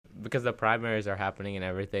because the primaries are happening and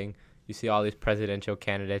everything, you see all these presidential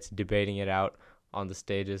candidates debating it out on the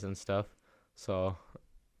stages and stuff. So,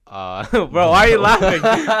 bro, why are you laughing?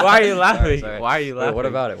 Why are you laughing? Sorry. Why are you laughing? Wait, what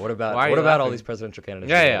about it? What about Why are what you about all laughing? these presidential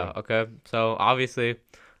candidates? Yeah. Okay. So obviously,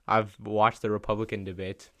 I've watched the Republican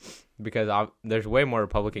debates because there's way more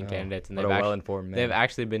Republican candidates, and What a well-informed man. they've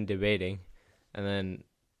actually been debating. And then,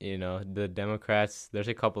 the Democrats, there's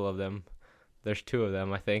a couple of them. There's two of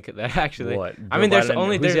them, I think, that actually. What? I mean, there's Biden,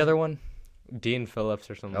 only who's the other one? Dean Phillips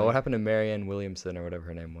or something. Oh, what happened to Marianne Williamson or whatever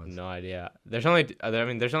her name was? No idea. There's only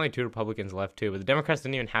two Republicans left too, but the Democrats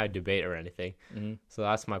didn't even have a debate or anything. Mm-hmm. So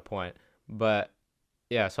that's my point. But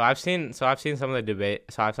yeah, so I've seen some of the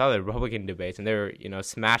debate. So I saw the Republican debates, and they were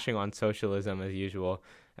smashing on socialism as usual,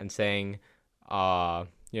 and saying,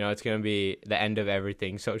 it's gonna be the end of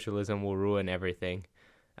everything. Socialism will ruin everything,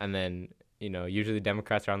 and then usually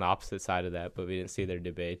Democrats are on the opposite side of that, but we didn't see their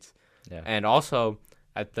debates. Yeah. And also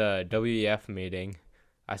at the WEF meeting,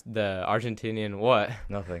 the Argentinian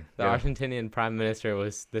Nothing. The Argentinian prime minister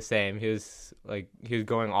was the same. He was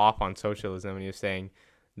going off on socialism, and he was saying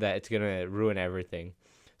that it's gonna ruin everything.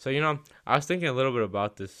 So I was thinking a little bit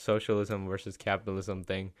about this socialism versus capitalism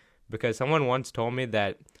thing, because someone once told me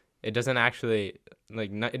that it doesn't actually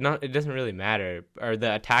it doesn't really matter, or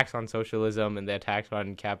the attacks on socialism and the attacks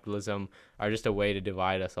on capitalism are just a way to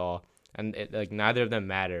divide us all, and neither of them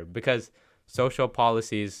matter, because social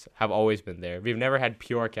policies have always been there. We've never had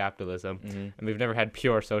pure capitalism, and we've never had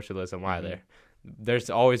pure socialism either. There's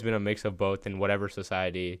always been a mix of both in whatever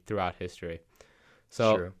society throughout history.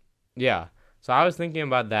 So, True. Yeah. So I was thinking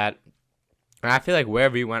about that, and I feel like where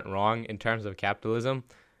we went wrong in terms of capitalism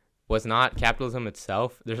was not capitalism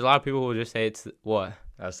itself. There's a lot of people who will just say it's what?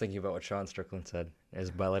 I was thinking about what Sean Strickland said,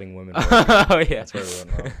 is by letting women work. Oh, yeah. That's where we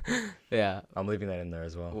went wrong. Yeah. I'm leaving that in there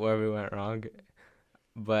as well. Where we went wrong.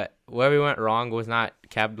 But where we went wrong was not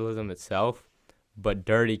capitalism itself, but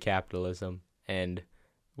dirty capitalism, and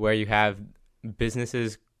where you have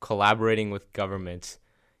businesses collaborating with governments.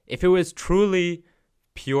 If it was truly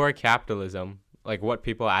pure capitalism, like what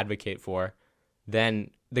people advocate for,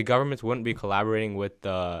 then the governments wouldn't be collaborating with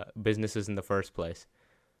the businesses in the first place.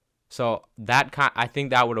 So I think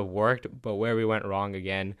that would have worked, but where we went wrong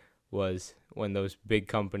again was when those big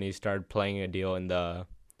companies started playing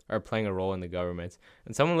playing a role in the governments.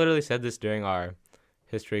 And someone literally said this during our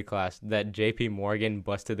history class, that J.P. Morgan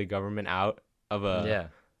busted the government out of a... Yeah.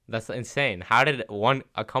 That's insane. How did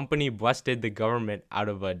a company busted the government out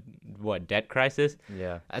of a debt crisis?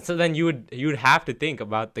 Yeah. And so then you would have to think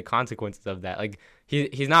about the consequences of that. Like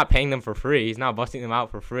he's not paying them for free. He's not busting them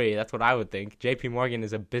out for free. That's what I would think. J.P. Morgan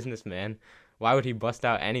is a businessman. Why would he bust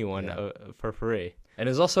out anyone for free? And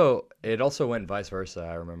it also went vice versa,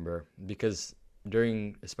 I remember, because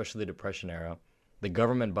during especially the Depression era, the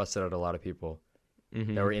government busted out a lot of people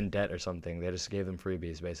that were in debt or something. They just gave them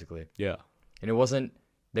freebies, basically. Yeah. And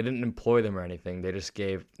they didn't employ them or anything. They just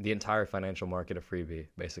gave the entire financial market a freebie,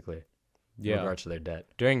 basically, in regards to their debt.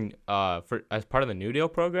 During as part of the New Deal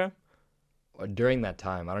program? Or during that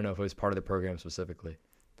time. I don't know if it was part of the program specifically.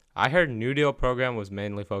 I heard New Deal program was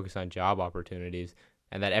mainly focused on job opportunities,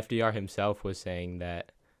 and that FDR himself was saying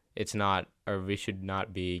that it's not, or we should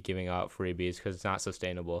not be giving out freebies because it's not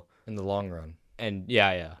sustainable In the long run. And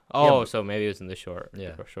yeah. Oh, Yeah, so maybe it was in the short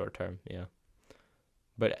term. Yeah.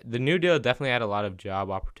 But the New Deal definitely had a lot of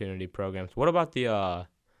job opportunity programs. What about the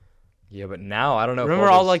Yeah, but now I don't know. remember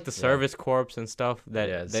all like the service corps and stuff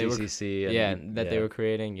that they CCC were they were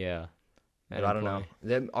creating? Yeah. But I don't know.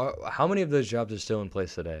 How many of those jobs are still in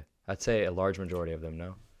place today? I'd say a large majority of them,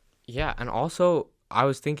 no? Yeah, and also I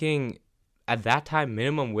was thinking at that time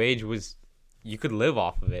minimum wage was, you could live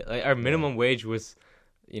off of it. Like our minimum wage was,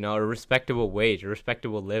 a respectable wage, a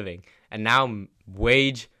respectable living. And now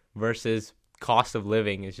wage versus cost of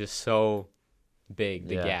living is just so big,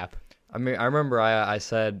 the gap. I mean, I remember I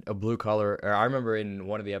said a blue collar, or I remember in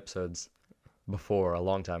one of the episodes before, a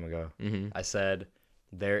long time ago, I said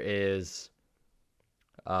there is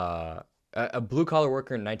a blue collar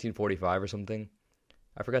worker in 1945 or something.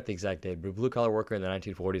 I forgot the exact date, but a blue collar worker in the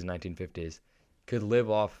 1940s, 1950s could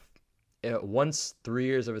live off, once 3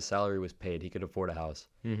 years of his salary was paid, he could afford a house.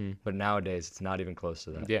 But nowadays, it's not even close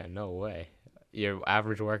to that. Yeah, no way. Your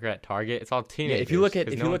average worker at Target, it's all teenagers. Yeah, if you look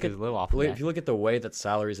at the way that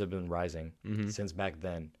salaries have been rising since back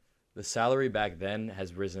then, the salary back then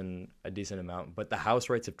has risen a decent amount, but the house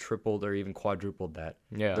rates have tripled or even quadrupled that.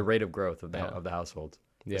 Yeah. The rate of growth of the households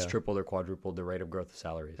has tripled or quadrupled the rate of growth of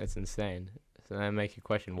salaries. That's insane. So that makes you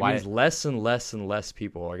question why less and less and less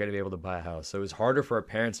people are going to be able to buy a house. So it was harder for our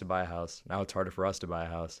parents to buy a house. Now it's harder for us to buy a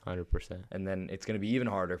house. 100%. And then it's going to be even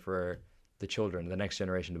harder for the children, the next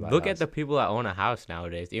generation to buy. Look at the people that own a house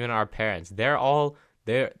nowadays. Even our parents, they're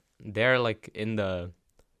like in the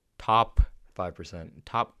top 5%,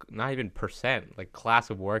 top not even percent, like class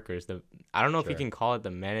of workers. I don't know if you can call it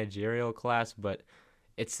the managerial class, but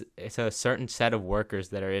it's a certain set of workers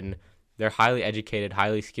that they're highly educated,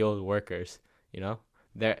 highly skilled workers. You know,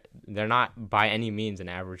 they're not by any means an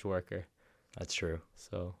average worker. That's true.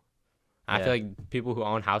 So I feel like people who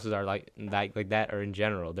own houses are like that, or in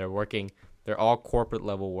general, they're all corporate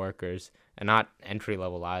level workers and not entry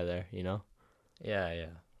level either, you know? Yeah,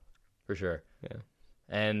 for sure. Yeah.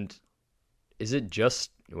 And is it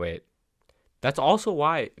just, wait. That's also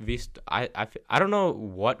why I don't know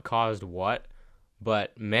what caused what,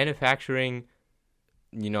 but manufacturing,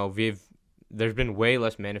 you know, there's been way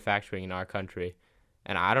less manufacturing in our country.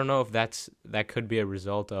 And I don't know if that could be a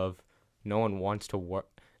result of no one wants to work.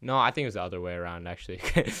 No, I think it was the other way around, actually.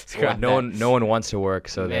 Well, no one wants to work,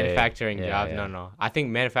 so manufacturing jobs. Yeah. No. I think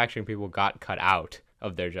manufacturing people got cut out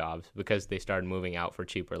of their jobs because they started moving out for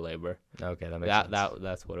cheaper labor. Okay, that makes sense.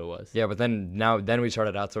 That's what it was. Yeah, but then we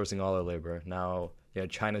started outsourcing all our labor. Now,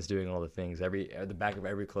 China's doing all the things. The back of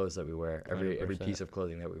every clothes that we wear, every piece of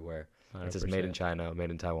clothing that we wear, 100%. It says made in China, made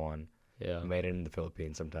in Taiwan, made in the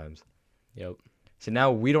Philippines sometimes. Yep. So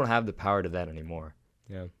now we don't have the power to that anymore.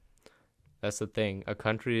 Yeah. That's the thing. A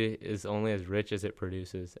country is only as rich as it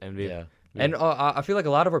produces, and and I feel like a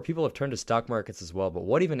lot of our people have turned to stock markets as well. But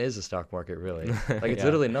what even is a stock market really? Like it's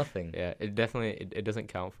literally nothing. Yeah, it definitely it doesn't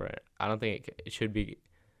count for it. I don't think it should be.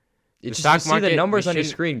 It's just, stock market. See the numbers on your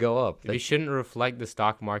screen go up. We shouldn't reflect the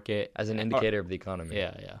stock market as an indicator of the economy.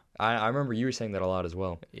 Yeah. I remember you were saying that a lot as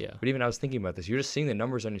well. Yeah. But even I was thinking about this. You're just seeing the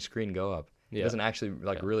numbers on your screen go up. It doesn't actually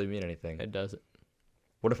really mean anything. It doesn't.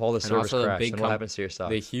 What if all the servers crash? Then what happens to your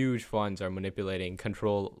stocks? The huge funds are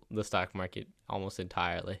control the stock market almost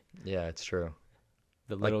entirely. Yeah, it's true.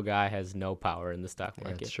 The little guy has no power in the stock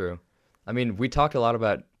market. Yeah, it's true. I mean, we talked a lot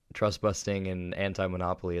about trust busting and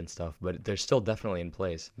anti-monopoly and stuff, but they're still definitely in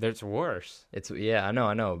place. There's worse. I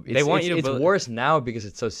know. It's worse now because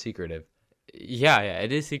it's so secretive. Yeah,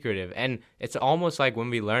 it is secretive, and it's almost like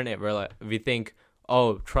when we learn it, we think,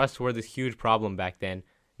 oh, trust were this huge problem back then.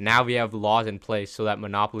 Now we have laws in place so that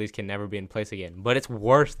monopolies can never be in place again. But it's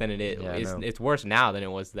worse than it is. Yeah, it's worse now than it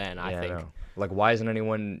was then, I think. I know. Like, why isn't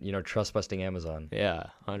anyone, trust busting Amazon? Yeah,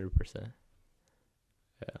 100%.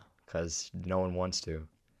 Yeah. Because no one wants to.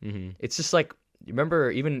 Mm-hmm. It's just like, remember,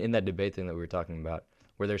 even in that debate thing that we were talking about,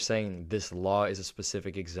 where they're saying this law is a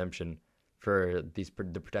specific exemption for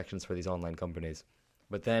the protections for these online companies.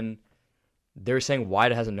 But then they're saying,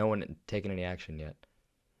 why hasn't no one taken any action yet?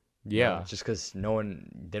 Yeah. Just because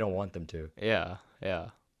they don't want them to. Yeah.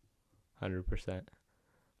 100%.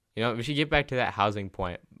 We should get back to that housing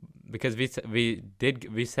point because we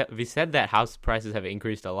said that house prices have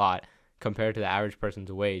increased a lot compared to the average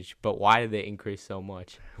person's wage, but why did they increase so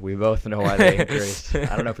much? We both know why they increased.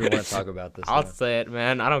 I don't know if we want to talk about this. I'll say it,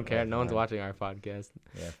 man. I don't care. No one's watching our podcast.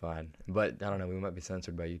 Yeah, fine. But I don't know. We might be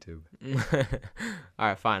censored by YouTube. All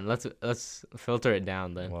right, fine. Let's filter it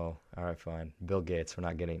down then. Well, all right, fine. Bill Gates, you're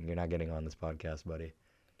not getting on this podcast, buddy.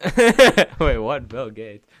 Wait, what? Bill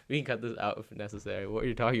Gates? We can cut this out if necessary. What are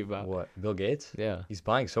you talking about? What? Bill Gates? Yeah. He's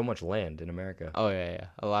buying so much land in America. Oh yeah.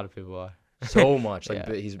 A lot of people are. So much.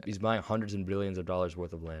 He's buying hundreds and billions of dollars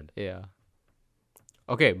worth of land. Yeah.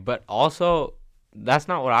 Okay, but also that's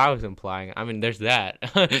not what I was implying. I mean, there's that.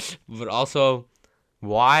 But also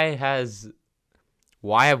why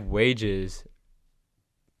have wages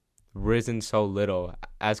risen so little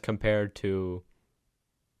as compared to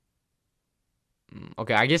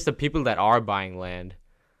I guess the people that are buying land,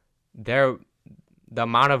 the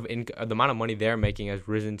amount of money they're making has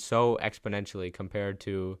risen so exponentially compared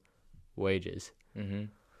to wages. Mm-hmm.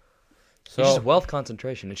 So it's just wealth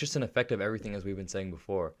concentration. It's just an effect of everything, as we've been saying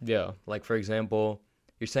before. Yeah. Like, for example,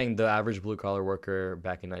 you're saying the average blue-collar worker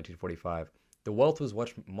back in 1945, the wealth was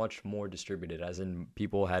much more distributed, as in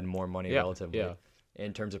people had more money relatively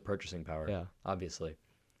in terms of purchasing power, obviously.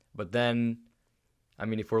 But then, I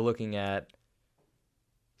mean, if we're looking at...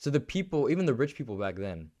 So the people, even the rich people back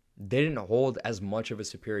then, they didn't hold as much of a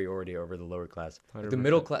superiority over the lower class. Like the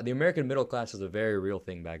middle class, the American middle class is a very real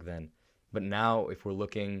thing back then. But now, if we're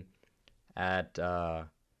looking at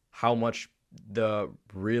how much the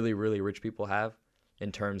really, really rich people have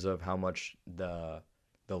in terms of how much the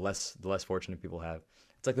less fortunate people have,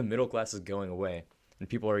 it's like the middle class is going away, and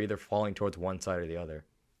people are either falling towards one side or the other.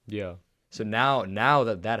 Yeah. So now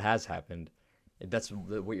that has happened, that's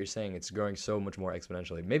what you're saying. It's growing so much more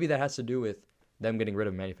exponentially. Maybe that has to do with them getting rid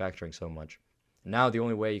of manufacturing so much. Now the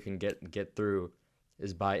only way you can get through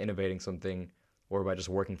is by innovating something or by just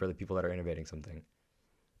working for the people that are innovating something.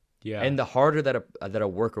 Yeah. And the harder that a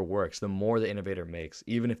worker works, the more the innovator makes,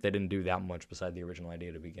 even if they didn't do that much beside the original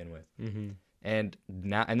idea to begin with. Mm-hmm. And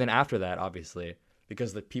then after that, obviously,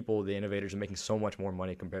 because the innovators are making so much more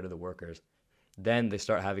money compared to the workers, then they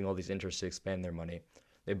start having all these interests to expand their money.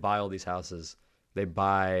 They buy all these houses. They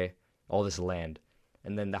buy all this land.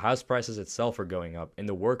 And then the house prices itself are going up. And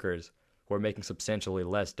the workers who are making substantially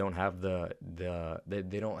less don't have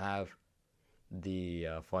they don't have the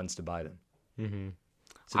funds to buy them. Mm-hmm.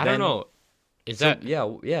 So I don't know.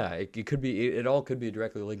 It could be. It all could be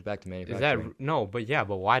directly linked back to manufacturing.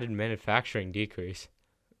 But why did manufacturing decrease?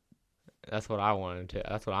 That's what I wanted to.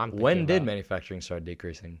 That's what I'm thinking. When did manufacturing start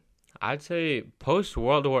decreasing? I'd say post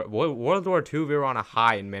World War II, we were on a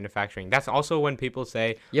high in manufacturing. That's also when people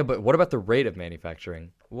say. Yeah, but what about the rate of What?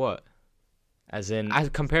 manufacturing? As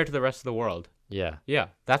compared to the rest of the world. Yeah. Yeah,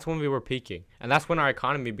 that's when we were peaking, and that's when our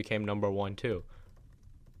economy became number one too.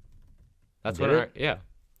 That's yeah.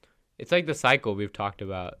 It's like the cycle we've talked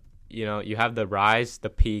about. You know, you have the rise, the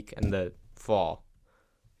peak, and the fall.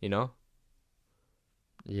 You know?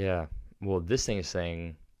 Yeah. Well, this thing is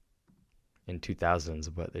saying in 2000s,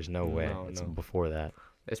 but there's no way. It's before that.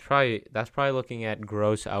 That's probably looking at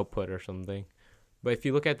gross output or something. But if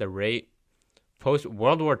you look at the rate, post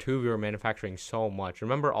World War II, we were manufacturing so much.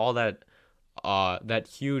 Remember all that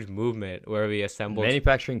huge movement where we assembled.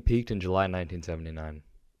 Manufacturing peaked in July 1979.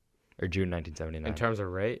 Or June 1979. In terms of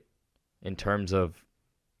rate? In terms of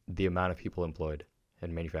the amount of people employed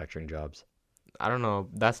in manufacturing jobs. I don't know.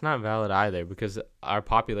 That's not valid either because our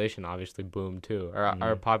population obviously boomed too.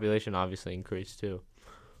 Our population obviously increased too.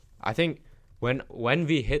 I think when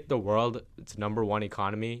we hit the world's number one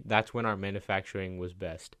economy, that's when our manufacturing was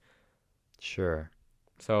best. Sure.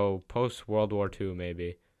 So post World War II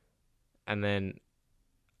maybe. And then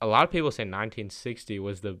a lot of people say 1960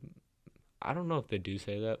 was the... I don't know if they do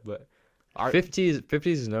say that, but... 50s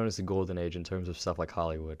is known as the golden age in terms of stuff like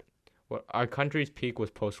Hollywood. Well, our country's peak was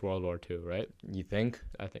post-World War II, right? You think?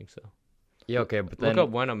 I think so. Yeah, okay, but then... Look up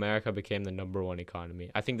when America became the number one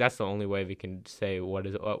economy. I think that's the only way we can say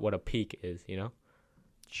what a peak is, you know?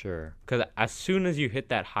 Sure. Because as soon as you hit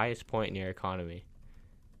that highest point in your economy...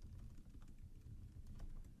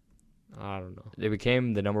 I don't know. It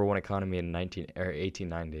became the number one economy in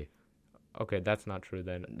 1890. Okay, that's not true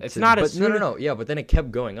then. It's not as soon. No. Yeah, but then it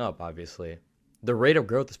kept going up. Obviously, the rate of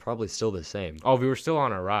growth is probably still the same. Oh, we were still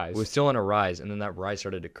on a rise. We were still on a rise, and then that rise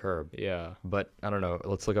started to curb. Yeah. But I don't know.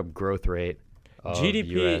 Let's look up growth rate.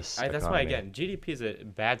 GDP. That's why again, GDP is a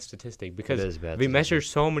bad statistic because we measure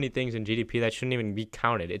so many things in GDP that shouldn't even be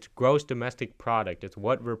counted. It's gross domestic product. It's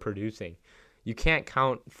what we're producing. You can't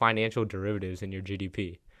count financial derivatives in your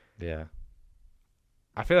GDP. Yeah.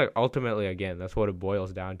 I feel like ultimately, again, that's what it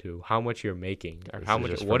boils down to: how much you're making, or how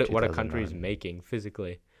much what a country is making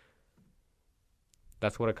physically.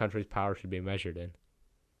 That's what a country's power should be measured in.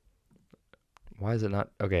 Why is it not?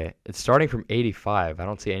 Okay, it's starting from 85. I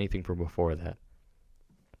don't see anything from before that.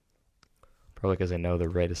 Probably because I know the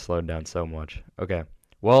rate has slowed down so much. Okay.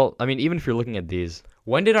 Well, I mean, even if you're looking at these...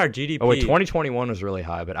 When did our GDP... Oh, wait, 2021 was really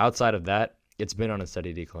high, but outside of that, it's been on a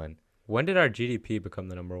steady decline. When did our GDP become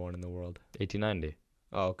the number one in the world? 1890.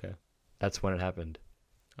 Oh, okay. That's when it happened.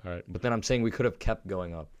 All right. But then I'm saying we could have kept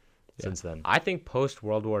going up since then. I think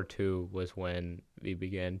post-World War II was when we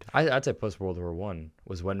began to... I'd say post-World War I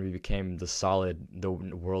was when we became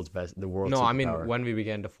the world's best, the world's No, superpower. I mean when we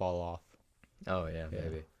began to fall off. Oh, yeah,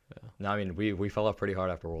 maybe. Yeah. No, I mean, we fell off pretty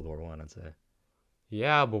hard after World War I, I'd say.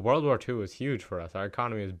 Yeah, but World War II was huge for us. Our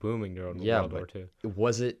economy was booming during World War II. It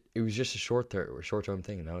was just a short-term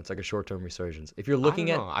thing, though. It's like a short-term resurgence. If you're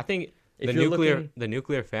looking I think the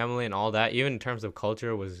nuclear family and all that, even in terms of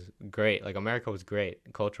culture, was great. Like America was great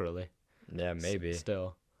culturally. Yeah, maybe.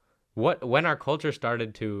 Still. When our culture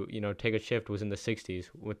started to, take a shift was in the 60s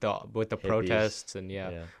with the protests and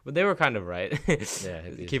But they were kind of right.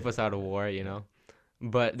 Keep us out of war,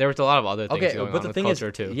 But there was a lot of other things going on with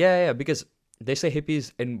culture too. Yeah, because they say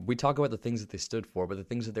hippies, and we talk about the things that they stood for, but the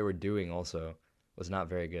things that they were doing also was not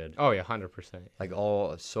very good. Oh yeah, 100%. Like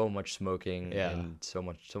so much smoking and so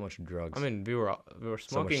much drugs. I mean, we were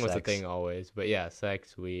smoking was a thing always, but yeah,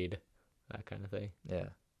 sex, weed, that kind of thing. Yeah.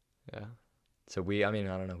 Yeah. So I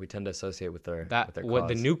don't know. We tend to associate with their what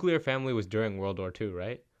the nuclear family was during World War II,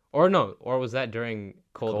 right? Or was that during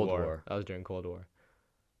Cold War? That was during Cold War.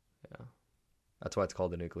 Yeah. That's why it's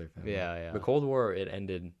called the nuclear family. Yeah. The Cold War, it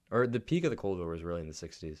ended, or the peak of the Cold War was really in the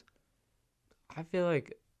 60s. I feel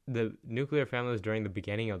like the nuclear family was during the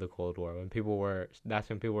beginning of the Cold War that's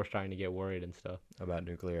when people were starting to get worried and stuff about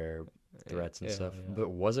nuclear threats and stuff. Yeah. But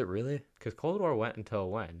was it really? Because Cold War went until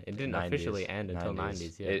when? It didn't officially end until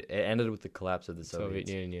 90s. Yeah. It ended with the collapse of the Soviet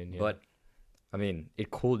Union. Yeah. But I mean,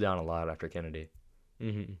 it cooled down a lot after Kennedy.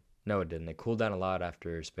 Mm-hmm. No, it didn't. It cooled down a lot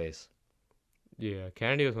after space. Yeah,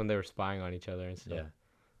 Kennedy was when they were spying on each other and stuff.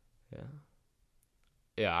 Yeah.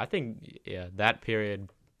 Yeah, I think, that period,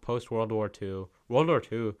 post-World War II. World War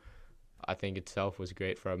II, I think itself was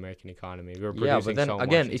great for American economy. We were producing but then, so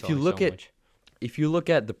again, much. If you look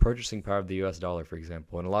at the purchasing power of the U.S. dollar, for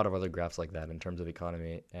example, and a lot of other graphs like that in terms of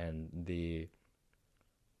economy and you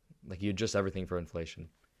adjust everything for inflation,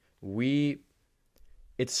 it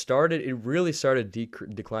really started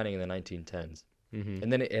declining in the 1910s. Mm-hmm.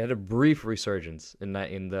 And then it had a brief resurgence in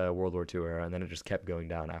the World War II era, and then it just kept going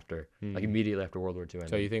down after, immediately after World War II ended.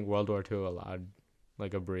 So you think World War II allowed,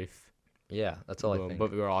 a brief... Yeah, that's all I think.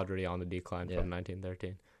 But we were already on the decline from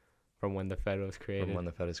 1913, from when the Fed was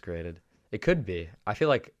created. It could be. I feel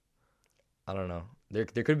like, I don't know. There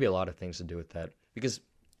could be a lot of things to do with that. Because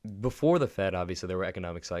before the Fed, obviously, there were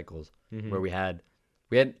economic cycles where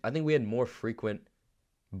I think we had more frequent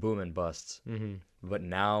boom and busts. Mm-hmm. But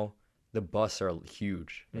now the busts are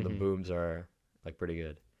huge and the booms are pretty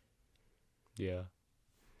good. Yeah.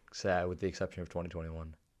 With the exception of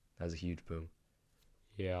 2021. That was a huge boom.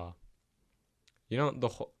 Yeah.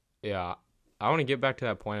 I want to get back to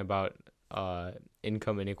that point about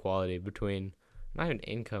income inequality between, not even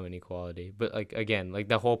income inequality, but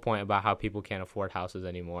the whole point about how people can't afford houses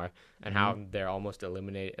anymore and how they're almost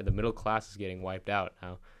eliminated. The middle class is getting wiped out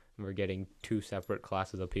now. We're getting two separate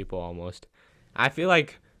classes of people almost. I feel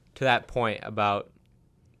like to that point about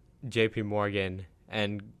JP Morgan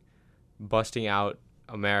and busting out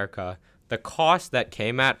America, the cost that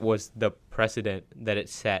came at was the precedent that it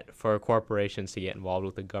set for corporations to get involved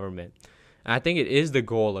with the government. And I think it is the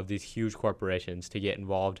goal of these huge corporations to get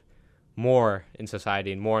involved more in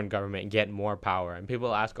society and more in government and get more power. And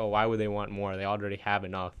people ask, why would they want more? They already have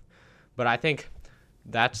enough. But I think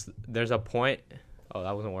there's a point. Oh,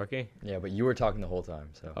 that wasn't working? Yeah, but you were talking the whole time.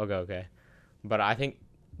 So Okay. But I think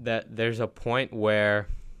that there's a point where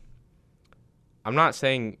I'm not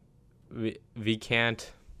saying we can't.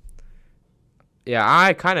 Yeah,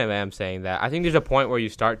 I kind of am saying that. I think there's a point where you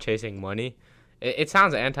start chasing money. It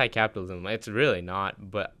sounds anti-capitalism. It's really not,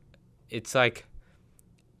 but it's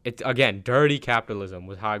again, dirty capitalism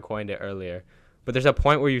was how I coined it earlier. But there's a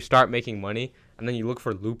point where you start making money, and then you look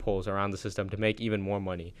for loopholes around the system to make even more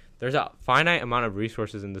money. There's a finite amount of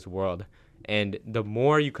resources in this world, and the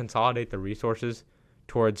more you consolidate the resources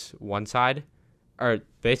towards one side, or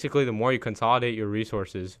basically the more you consolidate your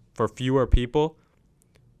resources for fewer people,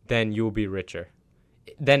 then you will be richer.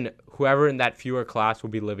 Then whoever in that fewer class will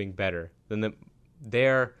be living better. Then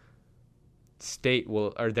their state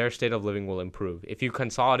of living will improve. If you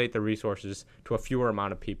consolidate the resources to a fewer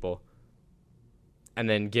amount of people, and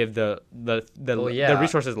then give the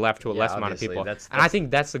resources left to a less amount of people. And I think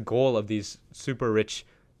that's the goal of these super rich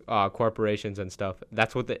corporations and stuff.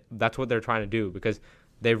 That's what they're trying to do, because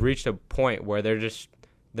they've reached a point where they're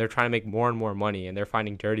trying to make more and more money, and they're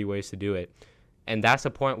finding dirty ways to do it. And that's the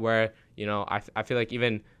point where, I feel like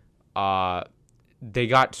even they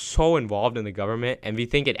got so involved in the government, and we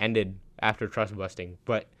think it ended after trust busting,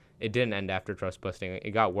 but it didn't end after trust busting.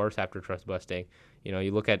 It got worse after trust busting.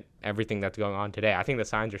 You look at everything that's going on today. I think the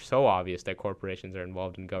signs are so obvious that corporations are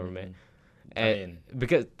involved in government.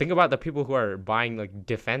 Because think about the people who are buying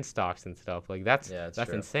defense stocks and stuff. That's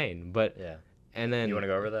insane. But yeah. And then you want to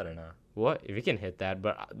go over that or not? What if you can hit that?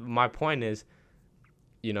 But my point is,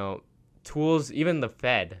 tools. Even the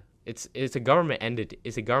Fed, it's a government entity.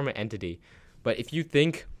 It's a government entity. But if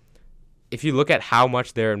you look at how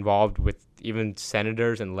much they're involved with even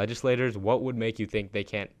senators and legislators, what would make you think they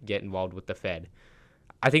can't get involved with the Fed?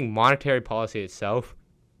 I think monetary policy itself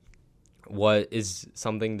is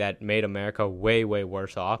something that made America way, way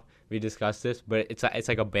worse off. We discussed this, but it's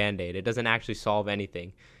like a Band-Aid. It doesn't actually solve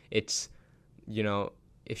anything. It's,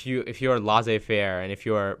 if you're laissez-faire and if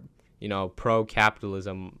you're,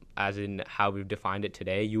 pro-capitalism, as in how we've defined it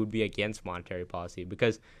today, you would be against monetary policy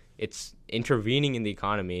because it's intervening in the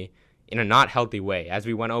economy in a not healthy way. As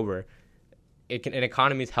we went over, an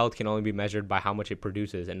economy's health can only be measured by how much it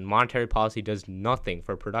produces, and monetary policy does nothing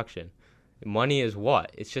for production. Money is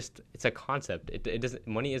what? It's a concept.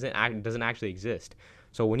 Money doesn't actually exist.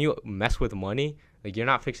 So when you mess with money, you're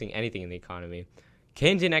not fixing anything in the economy.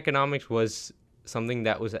 Keynesian economics was something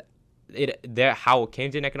that was how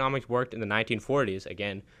Keynesian economics worked in the 1940s,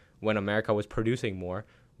 again, when America was producing more,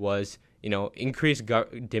 was increase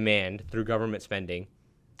demand through government spending,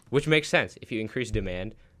 which makes sense. If you increase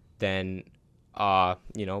demand, then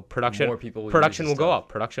production will go up.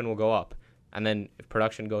 Production will go up. And then if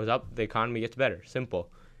production goes up, the economy gets better.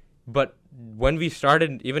 Simple. But when we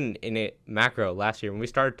started, even in a macro last year, when we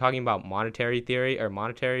started talking about monetary theory or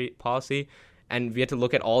monetary policy And we have to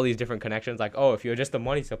look at all these different connections, like, oh, if you adjust the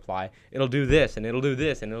money supply, it'll do this, and it'll do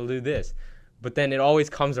this, and it'll do this. But then it always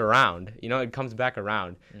comes around. It comes back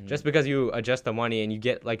around. Mm-hmm. Just because you adjust the money and you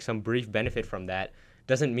get, like, some brief benefit from that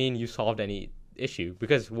doesn't mean you solved any issue.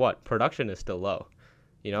 Because production is still low,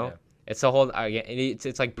 Yeah. It's the whole,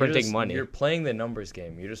 it's like printing money. You're playing the numbers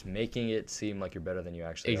game. You're just making it seem like you're better than you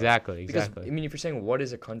actually are. Exactly. Because, if you're saying what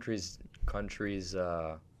is a country's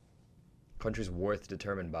worth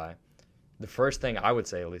determined by, the first thing I would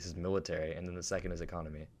say, at least, is military, and then the second is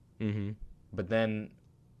economy. Mm-hmm. But then,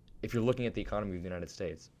 if you're looking at the economy of the United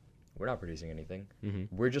States, we're not producing anything.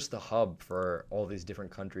 Mm-hmm. We're just the hub for all these different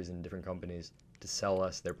countries and different companies to sell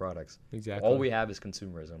us their products. Exactly. All we have is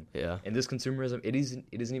consumerism. Yeah. And this consumerism, it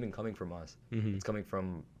isn't even coming from us. Mm-hmm. It's coming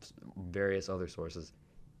from various other sources.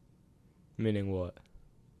 Meaning what?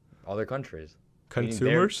 Other countries.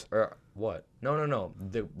 Consumers? Or what? No.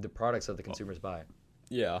 The products that the consumers buy.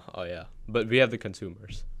 Yeah. Oh, yeah. But we have the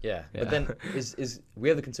consumers. Yeah. But then is we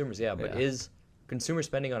have the consumers, but is consumer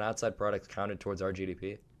spending on outside products counted towards our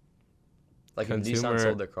GDP? Like if Nissan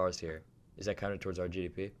sold their cars here, is that counted towards our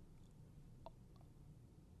GDP?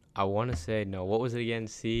 I want to say no. What was it again?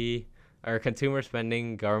 Or consumer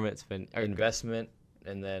spending, government spend, investment,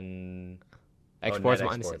 and then exports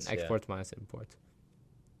minus imports.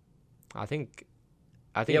 I think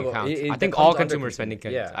it counts. I think all consumer spending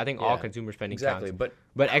counts. I think all consumer spending counts. Exactly,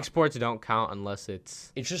 but exports don't count unless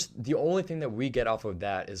it's. It's just the only thing that we get off of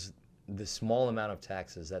that is the small amount of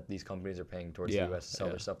taxes that these companies are paying towards the U.S. to sell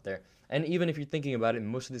their stuff there. And even if you're thinking about it,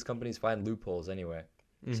 most of these companies find loopholes anyway.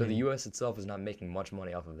 Mm-hmm. So the U.S. itself is not making much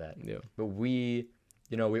money off of that. Yeah. But we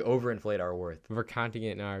overinflate our worth. We're counting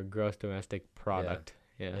it in our gross domestic product.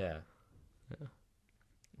 Yeah.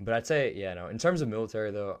 But I'd say, in terms of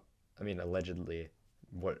military, though, I mean, allegedly,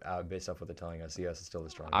 based off what they're telling us, the U.S. is still the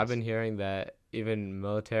strongest. I've been hearing that even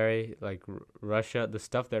military, like Russia, the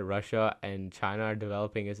stuff that Russia and China are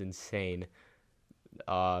developing is insane.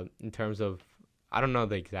 In terms of, I don't know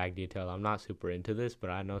the exact detail. I'm not super into this, but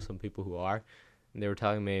I know some people who are. And they were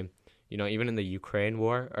telling me, even in the Ukraine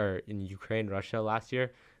war, or in Ukraine, Russia last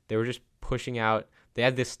year, they were just pushing out, they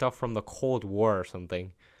had this stuff from the Cold War or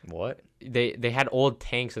something. What? They had old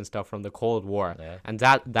tanks and stuff from the Cold War. Yeah. And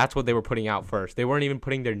that's what they were putting out first. They weren't even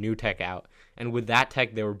putting their new tech out. And with that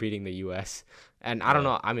tech, they were beating the U.S. And I don't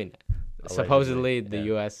know, I mean, supposedly the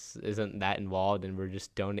U.S. isn't that involved and we're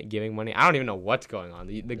just giving money. I don't even know what's going on.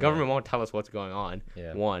 The government won't tell us what's going on,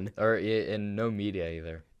 one. Or in no media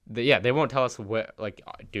either. They won't tell us what, like,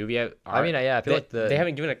 do we have... I feel like they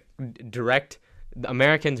haven't given a direct...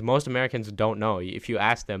 Most Americans don't know. If you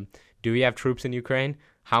ask them, do we have troops in Ukraine?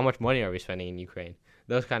 How much money are we spending in Ukraine?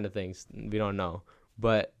 Those kind of things, we don't know.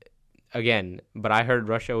 But I heard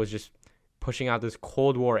Russia was just pushing out this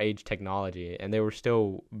Cold War age technology, and they were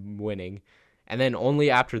still winning. And then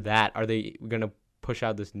only after that are they going to push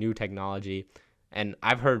out this new technology. And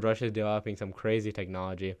I've heard Russia's developing some crazy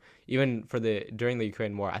technology, even during the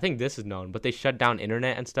Ukraine war. I think this is known, but they shut down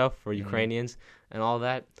internet and stuff for Ukrainians and all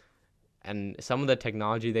that. And some of the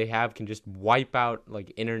technology they have can just wipe out,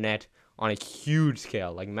 like, internet on a huge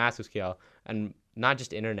scale, like massive scale. And not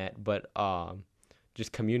just internet, but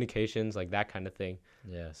just communications, like that kind of thing.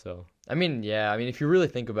 Yeah. So, I mean, if you really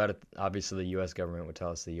think about it, obviously the U.S. government would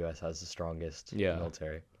tell us the U.S. has the strongest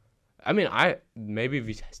military. I mean, maybe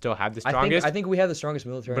we still have the strongest. I think we have the strongest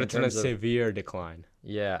military, but it's in a severe decline.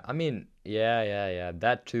 Yeah, I mean,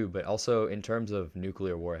 that too. But also in terms of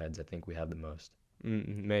nuclear warheads, I think we have the most.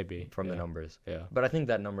 Maybe from the numbers. Yeah, but I think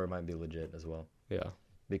that number might be legit as well. Yeah,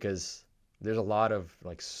 because there's a lot of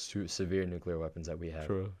like severe nuclear weapons that we have.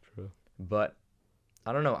 True. But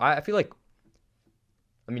I don't know. I feel like,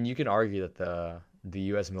 I mean, you can argue that the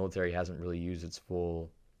U.S. military hasn't really used its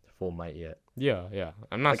full might yet. Yeah.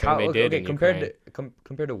 I'm not saying they did.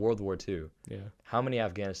 Compared to World War II. Yeah. How many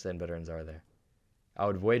Afghanistan veterans are there? I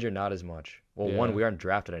would wager not as much. Well, one, we aren't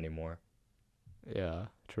drafted anymore. Yeah,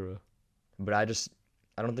 true. But I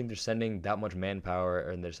don't think they're sending that much manpower,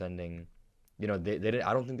 and they're sending, they didn't.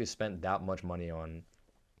 I don't think they spent that much money on.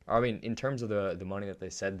 I mean, in terms of the money that they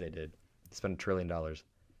said they did, they spent $1 trillion.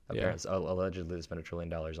 Allegedly, they spent $1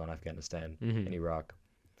 trillion on Afghanistan and Iraq.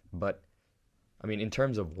 But I mean, in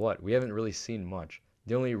terms of what, we haven't really seen much.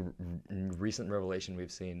 The only recent revelation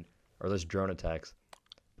we've seen are those drone attacks.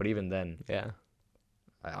 But even then,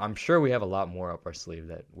 I'm sure we have a lot more up our sleeve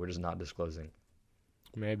that we're just not disclosing.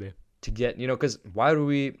 Maybe. To get, because why would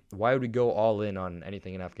we go all in on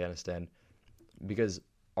anything in Afghanistan? Because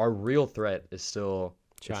our real threat is still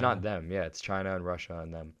China. It's not them. Yeah, it's China and Russia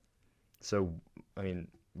and them. So, I mean,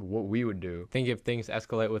 what we would do. I think if things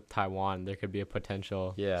escalate with Taiwan, there could be a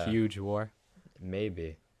potential huge war.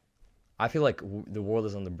 Maybe. I feel like the world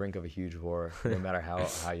is on the brink of a huge war, no matter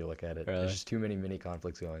how you look at it. Really? There's just too many mini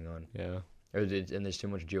conflicts going on. Yeah. And there's too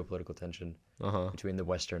much geopolitical tension between the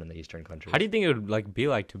Western and the Eastern countries. How do you think it would be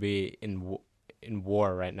like to be in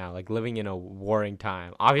war right now, like living in a warring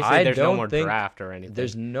time? Obviously, there's no more draft or anything.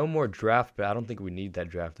 There's no more draft, but I don't think we need that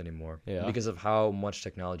draft anymore. Yeah. Because of how much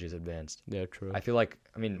technology has advanced. Yeah, true. I feel like,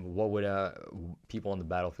 what would people on the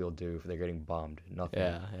battlefield do if they're getting bombed? Nothing.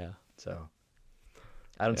 Yeah. So,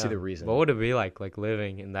 I don't see the reason. What would it be like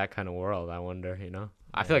living in that kind of world? I wonder.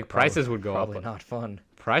 I feel like prices would go up. Probably not fun.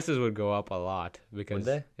 Prices would go up a lot because would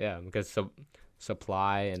they? Yeah, because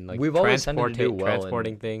supply and we've always tended to do well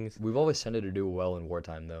transporting things. We've always tended to do well in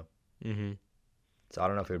wartime, though. Mm-hmm. So I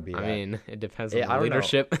don't know if it would be. It depends on the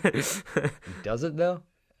leadership. Does it though?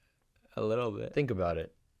 A little bit. Think about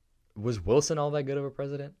it. Was Wilson all that good of a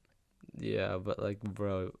president? Yeah, but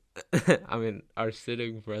bro, our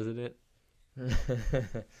sitting president.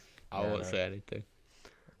 I won't say anything.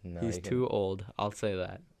 No, he's too old. I'll say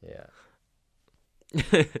that. Yeah.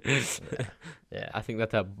 Yeah. I think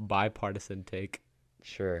that's a bipartisan take.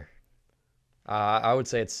 Sure. I would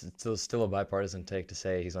say it's still a bipartisan take to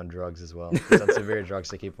say he's on drugs as well. He's on severe drugs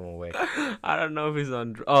to keep him awake. I don't know if he's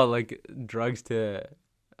on drugs to,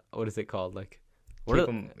 what is it called? To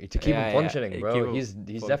keep him functioning, bro. He's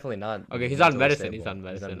definitely not. Okay, he's on medicine. He's on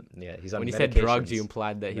medicine. He's on. When you said drugs, you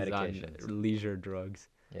implied that he's on leisure drugs.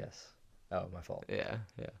 Yes. Oh, my fault. Yeah.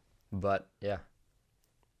 But yeah.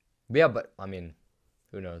 But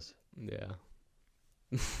who knows? Yeah.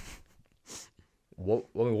 What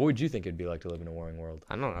would you think it'd be like to live in a warring world?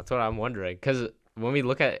 I don't know. That's what I'm wondering. Because when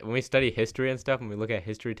we study history and stuff, when we look at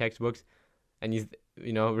history textbooks, and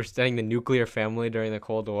we're studying the nuclear family during the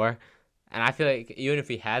Cold War, and I feel like even if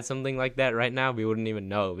we had something like that right now, we wouldn't even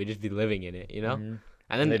know. We'd just be living in it, Mm-hmm.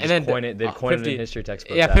 And then coin it in history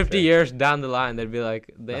textbooks. Yeah, 50 years down the line, they'd be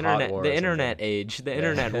like the internet age, the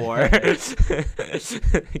internet war,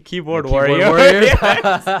 keyboard warrior.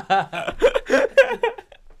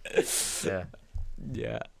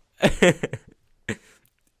 Yeah.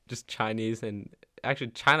 Just Chinese, and actually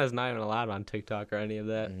China's not even allowed on TikTok or any of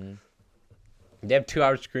that. Mm-hmm. They have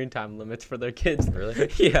 2-hour screen time limits for their kids. Really?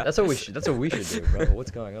 Yeah. That's what we should do, bro.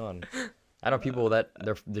 What's going on? I know people that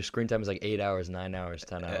their screen time is 8 hours, 9 hours,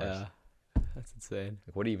 10 hours. Yeah. That's insane.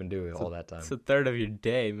 What do you even do with all that time? It's a third of your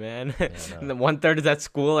day, man. Yeah, and then 1/3 is at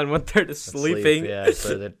school and 1/3 is sleeping. Yeah,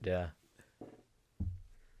 so yeah.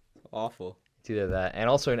 Awful. It's either that, and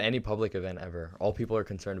also in any public event ever, all people are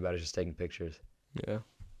concerned about is just taking pictures. Yeah.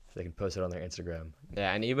 So they can post it on their Instagram.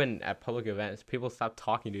 Yeah, and even at public events, people stop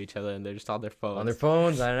talking to each other and they're just on their phones. On their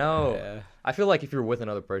phones, I know. Yeah. I feel like if you're with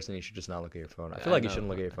another person, you should just not look at your phone. I feel like you shouldn't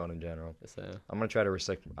look at your phone in general. I'm going to try to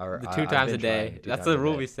restrict our... The 2 times a day. That's the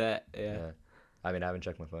rule we set. Yeah. I haven't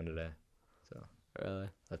checked my phone today. So. Really?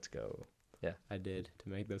 Let's go. Yeah. I did, to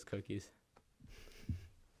make those cookies.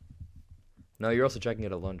 No, you're also checking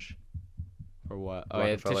it at lunch. For what? Oh,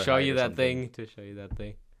 yeah, to show you that thing.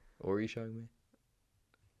 What were you showing me?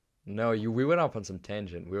 No, we went off on some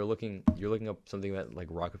tangent. You're looking up something that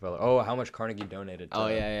Rockefeller. Oh, how much Carnegie donated.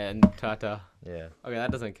 And Tata. Yeah. Okay,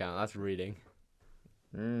 that doesn't count. That's reading.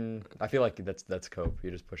 I feel like that's cope.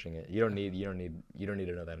 You're just pushing it. You don't need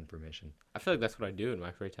to know that information. I feel like that's what I do in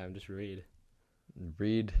my free time. Just read.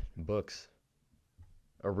 Read books.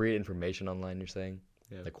 Or read information online. You're saying?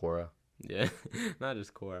 Yeah. Like Quora. Yeah, not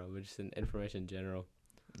just Quora, but just information in general.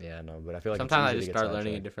 Yeah, no, but I feel like sometimes I just start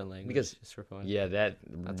learning a different language just for fun. Yeah,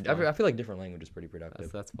 I feel like different language is pretty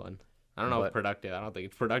productive. That's fun. I don't know if productive. I don't think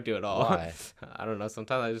it's productive at all. Why? I don't know.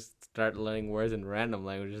 Sometimes I just start learning words in random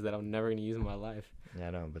languages that I'm never gonna use in my life. Yeah,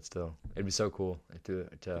 I know, but still, it'd be so cool to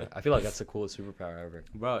I feel like that's the coolest superpower ever.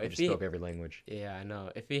 Bro, if you spoke every language. Yeah, I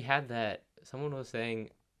know. If he had that, someone was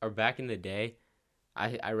saying, or back in the day,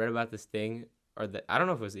 I read about this thing. I don't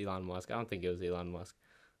know if it was Elon Musk. I don't think it was Elon Musk.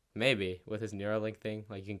 Maybe with his Neuralink thing,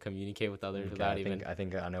 you can communicate with others without even. I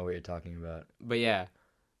think I know what you're talking about. But yeah,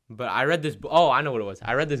 I read this. Oh, I know what it was.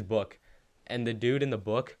 I read this book, and the dude in the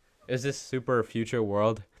book is this super future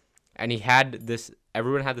world, and he had this.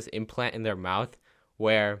 Everyone had this implant in their mouth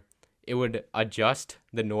where it would adjust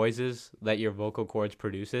the noises that your vocal cords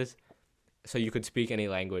produces, so you could speak any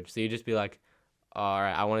language. So you just be like, all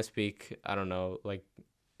right, I want to speak. I don't know,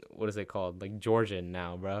 what is it called? Georgian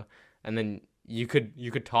now, bro. And then you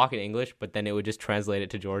could talk in English, but then it would just translate it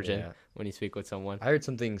to Georgian when you speak with someone. I heard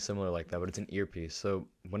something similar like that, but it's an earpiece. So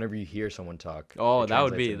whenever you hear someone talk, that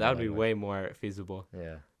would be way more feasible.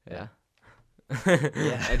 Yeah.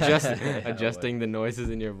 Adjusting the noises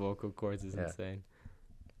in your vocal cords is insane.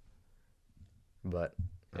 But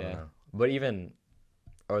I don't know. But even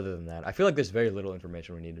other than that, I feel like there's very little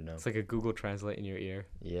information we need to know. It's like a Google Translate in your ear.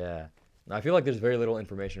 Yeah. I feel like there's very little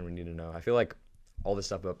information we need to know. I feel like all this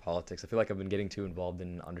stuff about politics, I feel like I've been getting too involved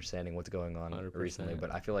in understanding what's going on 100%. Recently,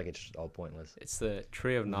 but I feel like it's just all pointless. It's the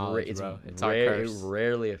tree of knowledge, bro. It's our curse. It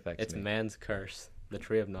rarely affects me. It's man's curse, the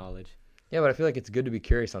tree of knowledge. Yeah, but I feel like it's good to be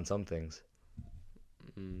curious on some things.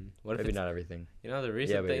 What Maybe not everything. The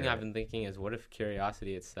recent thing I've been thinking is, what if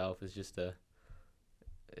curiosity itself is just a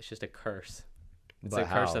curse? It's a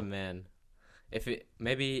curse of man.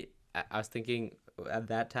 Maybe I was thinking at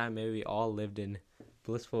that time, maybe we all lived in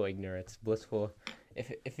blissful ignorance,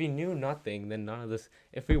 if we knew nothing, then none of this,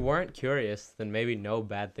 if we weren't curious, then maybe no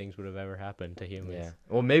bad things would have ever happened to humans. Yeah.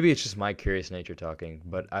 Well, maybe it's just my curious nature talking,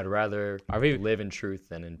 but I'd rather live in truth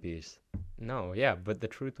than in peace. No, yeah, but the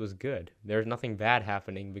truth was good. There's nothing bad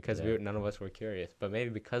happening because none of us were curious. But maybe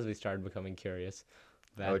because we started becoming curious,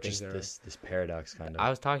 bad things are... this paradox kind of. I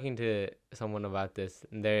was talking to someone about this,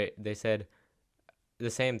 and they said the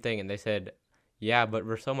same thing, and they said, yeah, but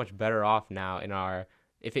we're so much better off now in our...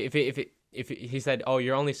 If he said, oh,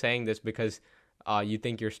 you're only saying this because you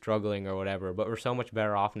think you're struggling or whatever, but we're so much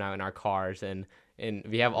better off now in our cars, and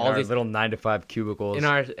we have all these little 9-to-5 cubicles in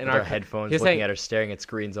our headphones, looking at or staring at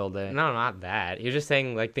screens all day. No, not that. You're just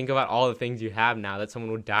saying, like, think about all the things you have now that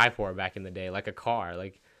someone would die for back in the day, like a car.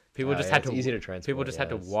 Like, people just had to... easy to transport. People just had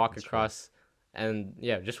to walk across, and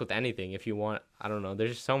just with anything. If you want, I don't know,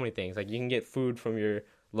 there's just so many things. Like, you can get food from your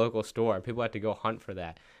local store. People had to go hunt for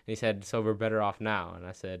that. And he said, so we're better off now. And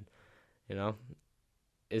I said,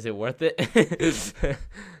 is it worth it?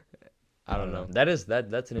 I don't know.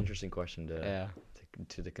 That's an interesting question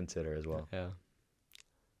to consider as well. Yeah.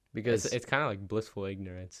 Because it's kind of like blissful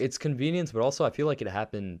ignorance. It's convenience, but also I feel like it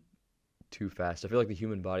happened too fast. I feel like the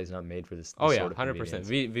human body is not made for this sort of 100%.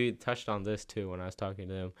 We touched on this too when I was talking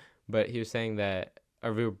to him. But he was saying that,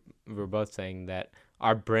 or we were both saying that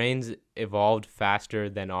our brains evolved faster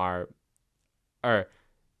than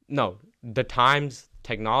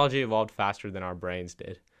technology evolved faster than our brains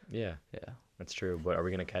did. Yeah. That's true. But are we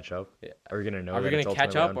gonna catch up? Yeah. Are we gonna know? Are we gonna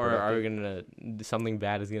catch up, or are we gonna something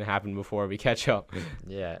bad is gonna happen before we catch up?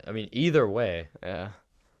 Yeah. I mean, either way. Yeah.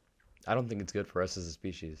 I don't think it's good for us as a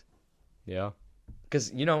species. Yeah.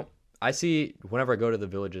 Because I see whenever I go to the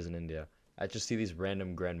villages in India, I just see these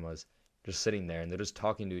random grandmas just sitting there, and they're just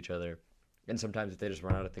talking to each other. And sometimes if they just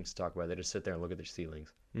run out of things to talk about, they just sit there and look at their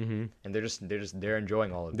ceilings. Mm-hmm. And they're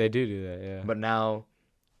enjoying all of it. They do that, yeah. But now,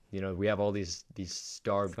 we have all these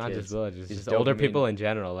starved kids. It's not just villages. It's just older people in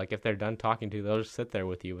general. Like, if they're done talking to you, they'll just sit there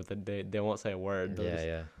with you, but they won't say a word.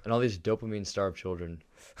 Yeah. And all these dopamine starved children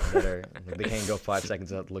that are they can't go 5 seconds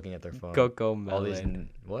without looking at their phone. Cocoa melon. All these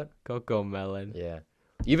what? Cocoa melon. Yeah.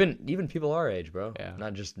 Even people our age, bro. Yeah.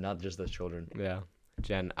 Not just those children. Yeah.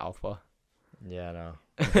 Gen Alpha. Yeah, no.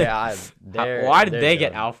 Yeah, why did they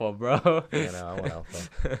get Alpha, bro? Yeah, no, I want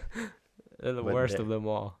Alpha. They're the worst of them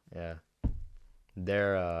all. Yeah.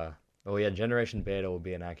 They're Generation Beta will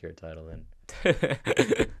be an accurate title then.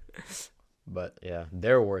 But yeah,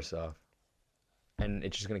 they're worse off, and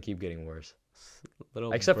it's just gonna keep getting worse.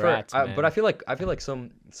 Little Except brats, for, but I feel like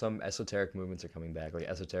some esoteric movements are coming back, like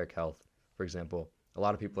esoteric health, for example. A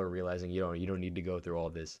lot of people are realizing you don't need to go through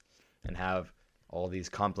all this and have all these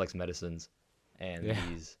complex medicines and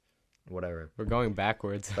these whatever. We're going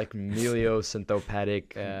backwards. Like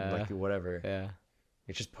meliosynthopatic, like whatever. Yeah.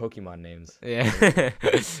 It's just Pokemon names. Yeah.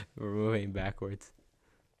 We're moving backwards.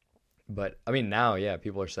 But I mean, now,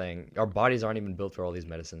 people are saying our bodies aren't even built for all these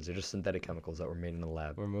medicines. They're just synthetic chemicals that were made in the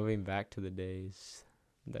lab. We're moving back to the days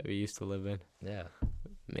that we used to live in. Yeah.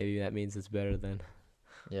 Maybe that means it's better then.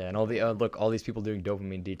 Yeah, and all these people doing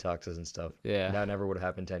dopamine detoxes and stuff. Yeah. That never would have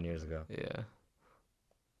happened 10 years ago. Yeah.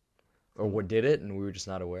 Or what did it, and we were just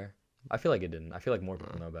not aware? I feel like it didn't. I feel like more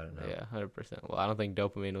people know about it now. Yeah, 100%. Well, I don't think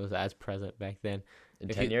dopamine was as present back then.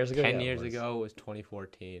 10 years ago? 10 years ago was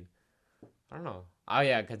 2014. I don't know. Oh,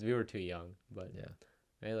 yeah, because we were too young. But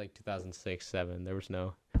maybe like 2006, 2007, there was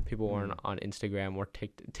no... People weren't on Instagram or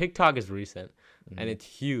TikTok. TikTok is recent, and it's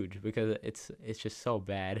huge because it's just so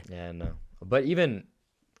bad. Yeah, no. But even...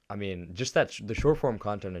 I mean, just the short form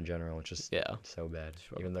content in general, it's just so bad,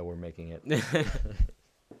 even though we're making it.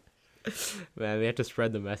 Man, we have to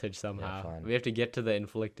spread the message somehow. Yeah, we have to get to the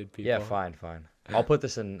inflicted people. Yeah, fine. I'll put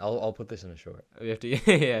this in. I'll put this in a short. We have to.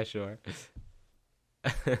 Yeah, sure.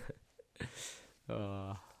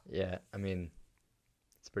 Yeah, I mean,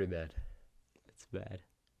 it's pretty bad. It's bad.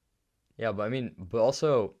 Yeah, but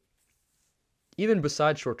also, even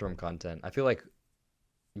besides short term content, I feel like,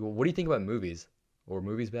 what do you think about movies? Or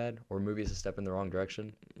movies bad? Or movies a step in the wrong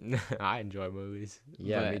direction? I enjoy movies.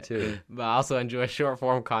 Yeah, me too. But I also enjoy short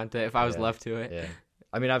form content if I was left to it. Yeah.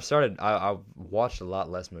 I mean, I've watched a lot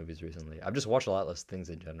less movies recently. I've just watched a lot less things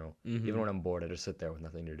in general. Mm-hmm. Even when I'm bored, I just sit there with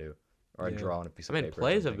nothing to do. or I draw on a piece of paper.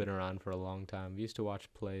 Plays have been around for a long time. We used to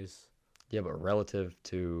watch plays. Yeah, but relative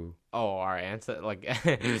to our ancestors, like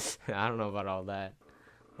I don't know about all that.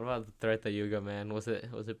 What about the Threat the Yuga, man? Was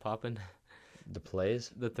it popping? The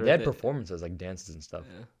plays? They had performances like dances and stuff.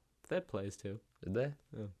 Yeah. They had plays too. Did they?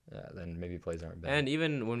 Yeah. Yeah. Then maybe plays aren't bad. And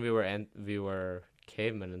even when we were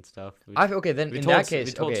cavemen and stuff. In that case,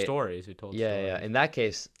 we told stories. We told stories. Yeah. In that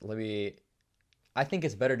case, I think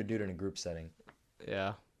it's better to do it in a group setting.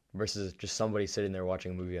 Yeah. Versus just somebody sitting there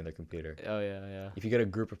watching a movie on their computer. Oh yeah. If you get a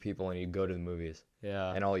group of people and you go to the movies.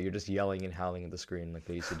 Yeah. And you're just yelling and howling at the screen like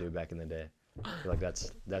they used to do back in the day. I feel like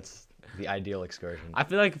that's the ideal excursion. I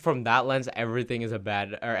feel like from that lens, everything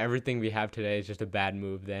we have today is just a bad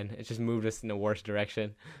move. Then it's just moved us in a worse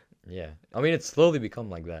direction. Yeah, I mean it's slowly become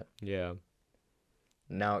like that. Yeah.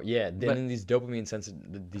 Now, yeah, then these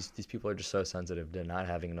dopamine these people are just so sensitive to not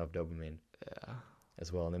having enough dopamine. Yeah.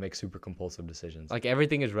 As well, and they make super compulsive decisions. Like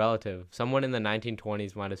everything is relative. Someone in the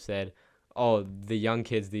 1920s might have said, "Oh, the young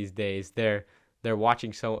kids these days, they're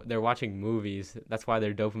watching movies. That's why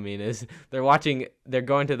their dopamine is. They're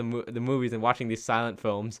going to the movies and watching these silent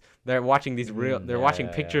films. They're watching these watching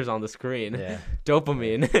pictures on the screen. Yeah.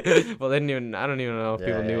 Dopamine. Well, I don't even know if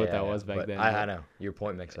people knew what that was back then. I know. Your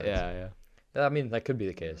point makes sense. Yeah. I mean, that could be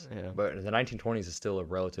the case. Yeah. But the 1920s is still a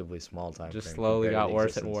relatively small time. Just slowly got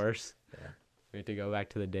worse and worse. Yeah. We have to go back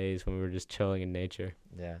to the days when we were just chilling in nature.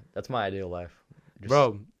 Yeah, that's my ideal life.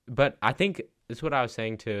 Bro, but I think this is what I was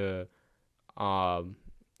saying to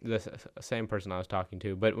the same person I was talking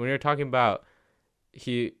to. But when we were talking about,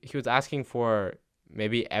 he was asking for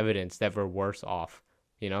maybe evidence that we're worse off,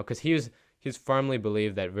 because he's firmly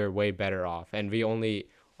believed that we're way better off, and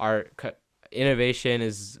innovation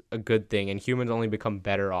is a good thing, and humans only become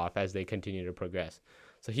better off as they continue to progress.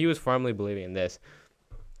 So he was firmly believing in this.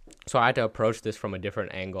 So I had to approach this from a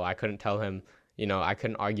different angle. I couldn't tell him, I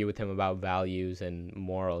couldn't argue with him about values and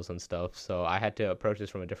morals and stuff. So I had to approach this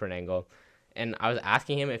from a different angle. And I was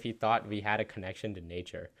asking him if he thought we had a connection to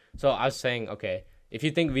nature. So I was saying, okay, if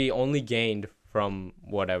you think we only gained from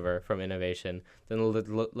innovation, then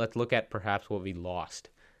let's look at perhaps what we lost.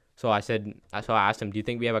 So I asked him, do you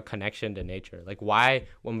think we have a connection to nature? Like, why,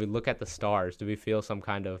 when we look at the stars, do we feel some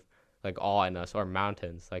kind of like awe in us, or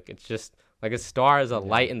mountains? Like, it's just like a star is a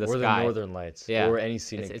light in the sky. Or the northern lights. Yeah. Or any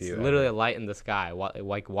scenic view. It's literally a light in the sky.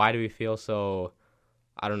 Why do we feel so,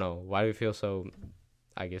 I don't know, why do we feel so,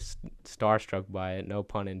 I guess, starstruck by it? No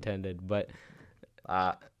pun intended. But,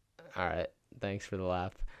 all right. Thanks for the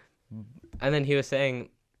laugh. And then he was saying,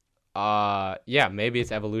 maybe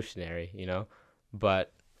it's evolutionary,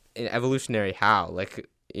 but evolutionary how? Like,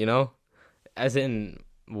 as in,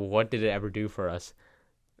 what did it ever do for us?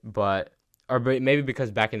 Or maybe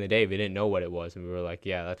because back in the day we didn't know what it was, and we were like,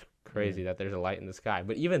 yeah, that's crazy that there's a light in the sky.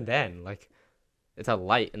 But even then, like, it's a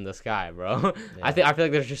light in the sky, bro. Yeah. I feel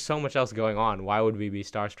like there's just so much else going on. Why would we be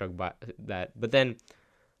starstruck by that? But then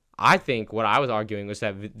I think what I was arguing was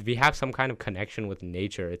that we have some kind of connection with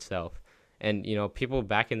nature itself. And, people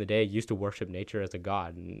back in the day used to worship nature as a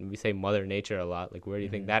god. And we say Mother Nature a lot. Like, where do you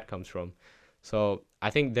think that comes from? So I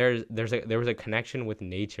think there was a connection with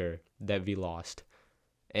nature that we lost.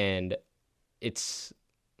 And it's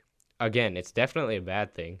definitely a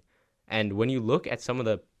bad thing. And when you look at some of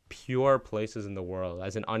the pure places in the world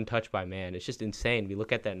as an untouched by man, it's just insane. We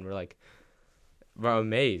look at that and we're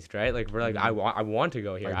amazed, right? Like, we're like, I want to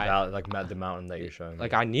go here. Like the mountain that you're showing me.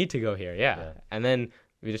 Like, I need to go here, yeah. And then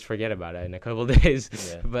we just forget about it in a couple of days.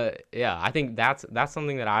 Yeah. But yeah, I think that's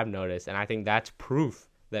something that I've noticed, and I think that's proof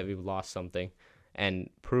that we've lost something, and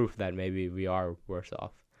proof that maybe we are worse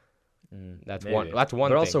off. That's maybe. one But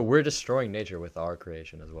thing. Also, we're destroying nature with our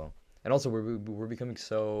creation as well, and also we're becoming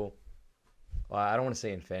so. Well, I don't want to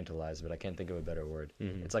say infantilized, but I can't think of a better word.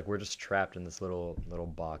 Mm-hmm. It's like we're just trapped in this little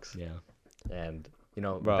box. Yeah. And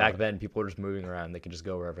bro, back then people were just moving around. They could just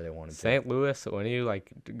go wherever they wanted to. St. Louis, when you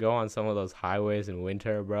like go on some of those highways in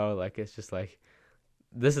winter, bro, like, it's just like,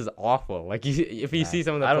 this is awful. Like, if you see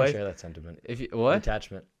some of the I don't share that sentiment. What?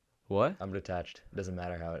 Detachment. What? I'm detached. It doesn't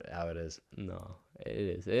matter how it is. No,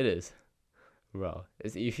 it is. Bro,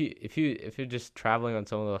 if you're just traveling on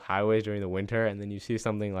some of those highways during the winter, and then you see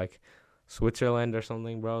something like Switzerland or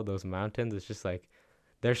something, bro, those mountains, it's just like,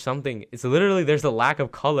 there's a lack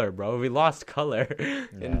of color, bro. We lost color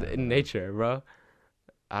in nature, bro.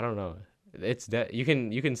 I don't know. You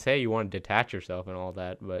can say you want to detach yourself and all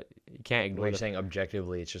that, but you can't ignore. You're saying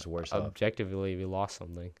objectively, it's just worse. Objectively, we lost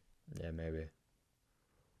something. Yeah, maybe.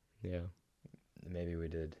 Yeah, maybe we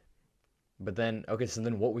did. But then, okay, so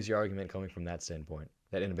then what was your argument coming from that standpoint?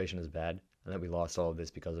 That innovation is bad, and that we lost all of this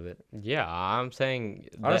because of it? Yeah, I'm saying.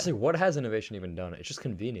 Honestly, what has innovation even done? It's just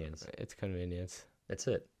convenience. It's convenience. That's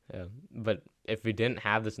it. Yeah, but if we didn't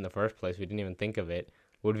have this in the first place, we didn't even think of it.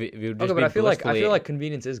 We would just okay, be but I feel like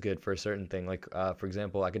convenience is good for a certain thing. Like, for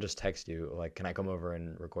example, I could just text you, like, can I come over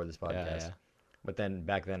and record this podcast? Yeah. But then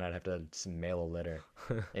back then I'd have to mail a letter,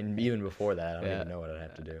 and even before that, I don't even know what I'd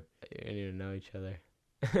have to do. You didn't even know each other.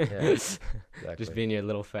 Yeah, exactly. Just being your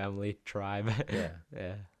little family tribe. Yeah.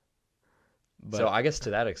 Yeah. But, so I guess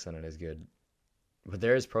to that extent it is good, but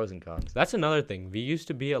there is pros and cons. That's another thing. We used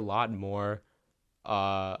to be a lot more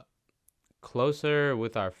closer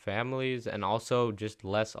with our families and also just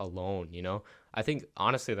less alone, you know? I think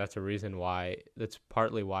honestly that's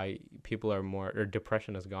partly why people are more, or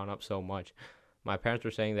depression has gone up so much. My parents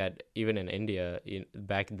were saying that even in India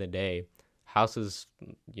back in the day, houses,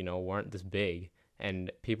 weren't this big.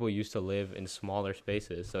 And people used to live in smaller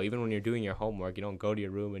spaces. So even when you're doing your homework, you don't go to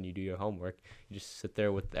your room and you do your homework. You just sit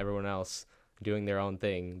there with everyone else doing their own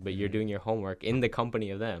thing. But you're doing your homework in the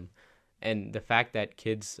company of them. And the fact that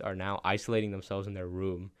kids are now isolating themselves in their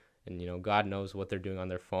room, and God knows what they're doing on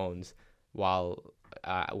their phones while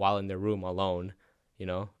in their room alone,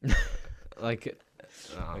 like,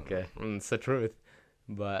 okay, it's the truth.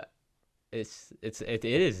 But it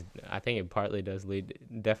is, I think it partly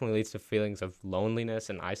definitely leads to feelings of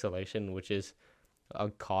loneliness and isolation, which is a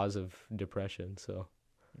cause of depression. So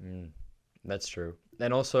that's true.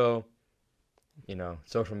 And also,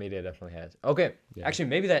 social media definitely has. Okay, yeah. Actually,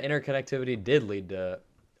 maybe that interconnectivity did lead to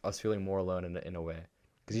us feeling more alone in a way,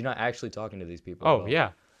 because you're not actually talking to these people. Oh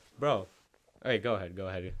yeah, bro. Hey, go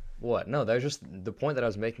ahead. What? No, that was just the point that I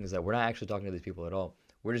was making, is that we're not actually talking to these people at all.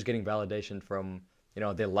 We're just getting validation from,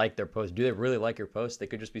 they like their post. Do they really like your post? They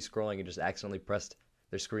could just be scrolling and just accidentally pressed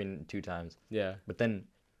their screen 2 times. Yeah. But then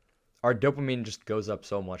our dopamine just goes up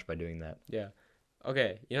so much by doing that. Yeah.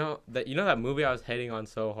 Okay. That movie I was hating on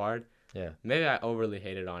so hard? Yeah. Maybe I overly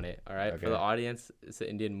hated on it. All right. Okay. For the audience, it's an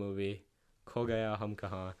Indian movie, Kho Gaya Hum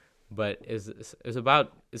Kahan. But it's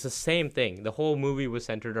the same thing. The whole movie was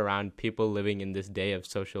centered around people living in this day of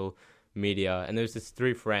social media, and there's these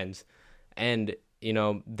 3 friends, and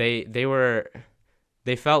they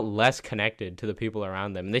felt less connected to the people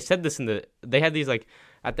around them. And they said this they had these, like,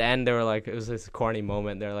 at the end, they were like, it was this corny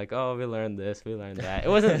moment. They're like, oh, we learned this, we learned that. It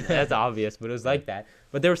wasn't as obvious, but it was like that.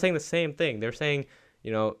 But they were saying the same thing. They were saying,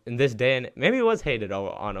 in this day, and maybe it was hated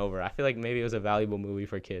over. I feel like maybe it was a valuable movie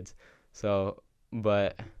for kids. So,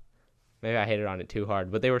 but maybe I hated on it too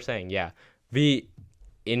hard. But they were saying, yeah,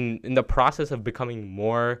 in the process of becoming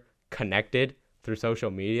more connected through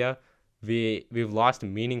social media, we've lost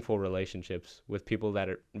meaningful relationships with people that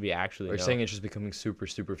we actually know. They're saying it's just becoming super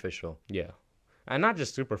superficial. Yeah. And not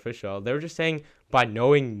just superficial. They were just saying by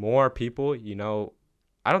knowing more people,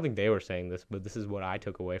 I don't think they were saying this, but this is what I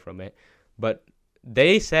took away from it. But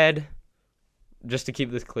they said, just to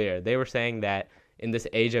keep this clear, they were saying that in this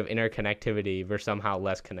age of interconnectivity, we're somehow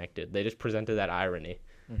less connected. They just presented that irony.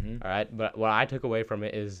 Mm-hmm. All right. But what I took away from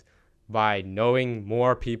it is by knowing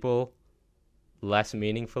more people less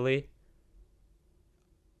meaningfully,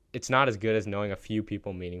 it's not as good as knowing a few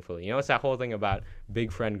people meaningfully. It's that whole thing about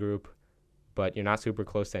big friend group, but you're not super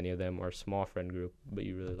close to any of them, or small friend group, but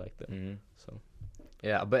you really like them. Mm-hmm. So,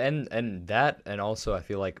 yeah, but and that, and also I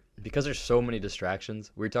feel like because there's so many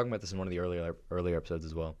distractions, we were talking about this in one of the earlier episodes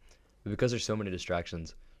as well. But because there's so many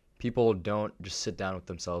distractions, people don't just sit down with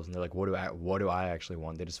themselves and they're like, what do I actually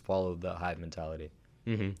want? They just follow the hive mentality.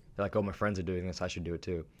 Mm-hmm. They're like, oh, my friends are doing this, I should do it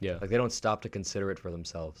too. Yeah. Like, they don't stop to consider it for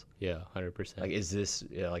themselves. Yeah, 100%. Like, is this,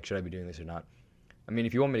 should I be doing this or not? I mean,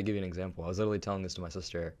 if you want me to give you an example, I was literally telling this to my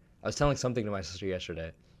sister. I was telling something to my sister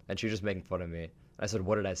yesterday, and she was just making fun of me. I said,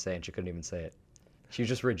 what did I say? And she couldn't even say it. She was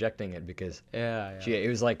just rejecting it because it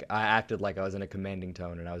was like I acted like I was in a commanding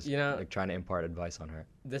tone, and I was like trying to impart advice on her.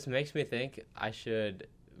 This makes me think we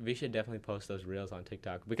should definitely post those reels on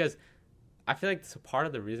TikTok, because I feel like part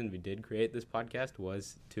of the reason we did create this podcast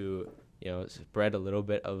was to, spread a little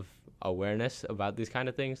bit of awareness about these kind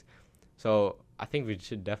of things. So I think we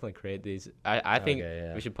should definitely create these. I think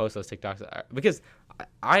we should post those TikToks, because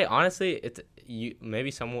I honestly,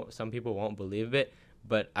 maybe some people won't believe it,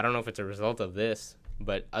 but I don't know if it's a result of this,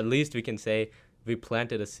 but at least we can say we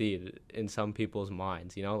planted a seed in some people's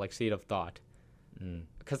minds, like seed of thought.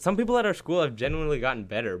 Because some people at our school have genuinely gotten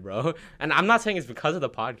better, bro. And I'm not saying it's because of the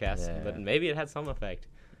podcast, but maybe it had some effect.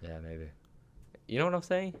 Yeah, maybe. You know what I'm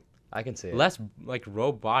saying? I can see it. Less, like,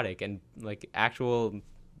 robotic and, like, actual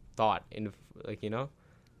thought, like,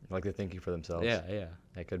 Like they're thinking for themselves. Yeah, yeah.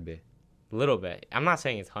 It could be. A little bit. I'm not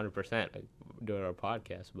saying it's 100% like doing our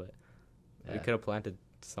podcast, but we could have planted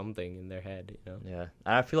something in their head, Yeah.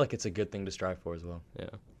 And I feel like it's a good thing to strive for as well. Yeah.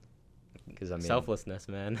 Because, selflessness,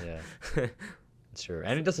 man. Yeah. It's true,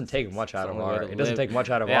 and it doesn't take much out of our. It doesn't take much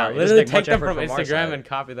out of our. Literally take them from Instagram and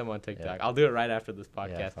copy them on TikTok. Yeah. I'll do it right after this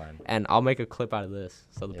podcast. Yeah, fine. And I'll make a clip out of this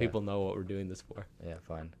so the people know what we're doing this for. Yeah,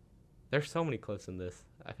 fine. There's so many clips in this.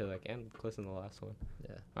 I feel like, and clips in the last one.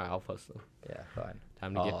 Yeah. All right, I'll post them. Yeah, fine.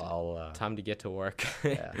 Time to get to work.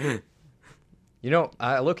 Yeah. You know,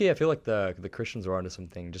 low-key, I feel like the Christians are onto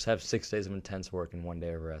something. Just have 6 days of intense work and 1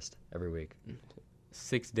 day of rest every week.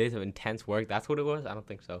 6 days of intense work? That's what it was? I don't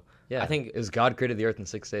think so. Yeah. I think it was God created the earth in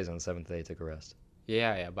 6 days, and on the seventh day he took a rest.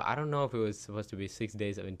 Yeah, but I don't know if it was supposed to be 6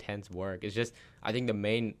 days of intense work. It's just, I think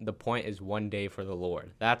the point is 1 day for the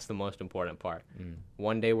Lord. That's the most important part.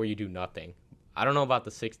 1 day where you do nothing. I don't know about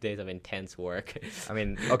the 6 days of intense work. I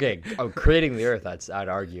mean, okay, creating the earth, I'd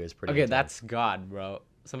argue is pretty. Okay, intense. That's God, bro.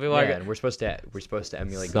 Some people and we're supposed to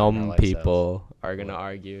emulate. Some people are gonna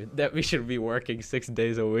argue that we should be working 6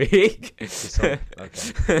 days a week. Okay.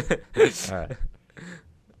 All right.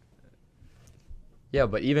 Yeah,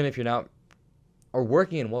 but even if you're not, or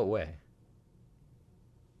working in what way?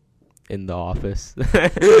 In the office. No,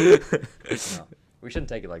 we shouldn't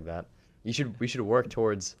take it like that. We should work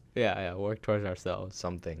towards. Yeah, work towards ourselves.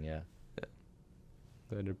 Something, yeah.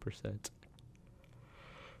 100%.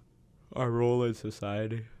 Our role in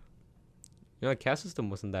society. You know, the caste system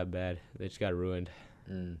wasn't that bad. They just got ruined.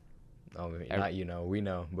 Oh, not we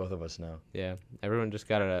know. Both of us know. Yeah, everyone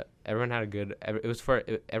had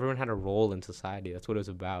a role in society. That's what it was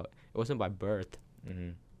about. It wasn't by birth. Mm-hmm.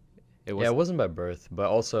 It wasn't by birth, but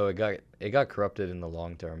also it got corrupted in the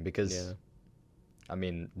long term because, I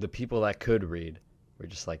mean, the people that could read were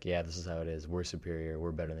just like, yeah, this is how it is. We're superior.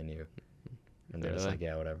 We're better than you. And they're just like,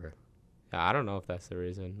 yeah, whatever. Yeah, I don't know if that's the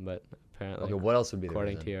reason, but apparently. Okay, what else would be the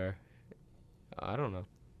according reason? to your, I don't know.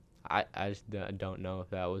 I just don't know if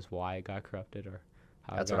that was why it got corrupted or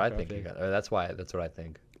how. That's it what got I think. That's what I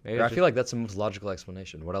think. Maybe I feel like that's the most logical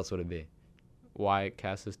explanation. What else would it be? Why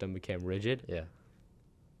caste system became rigid? Yeah.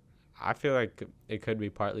 I feel like it could be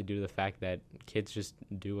partly due to the fact that kids just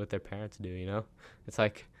do what their parents do. You know, it's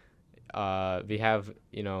like, we have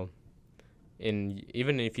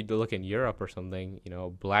even if you look in Europe or something,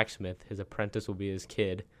 blacksmith, his apprentice will be his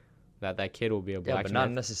kid. That kid will be a blacksmith. Yeah, but not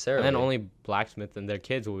necessarily. And then only blacksmiths and their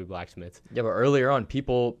kids will be blacksmiths. Yeah, but earlier on,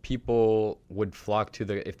 people would flock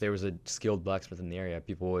to if there was a skilled blacksmith in the area,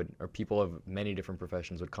 people of many different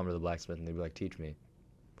professions would come to the blacksmith and they'd be like, teach me.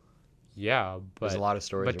 Yeah, but there's a lot of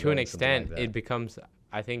stories. But to an extent, it becomes,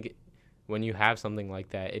 I think, when you have something like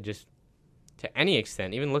that, it just, to any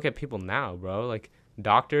extent, even look at people now, bro. Like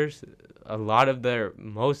doctors, a lot of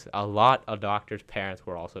doctors' parents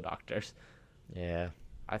were also doctors. Yeah.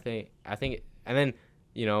 I think, and then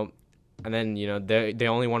they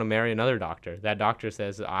only want to marry another doctor. That doctor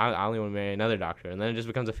says, I only want to marry another doctor, and then it just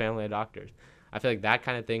becomes a family of doctors. I feel like that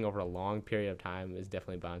kind of thing over a long period of time is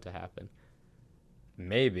definitely bound to happen.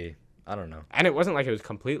 Maybe. I don't know. And it wasn't like it was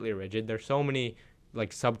completely rigid. There's so many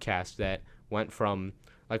like subcastes that went from,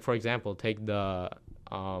 like, for example, take the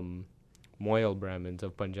Moil Brahmins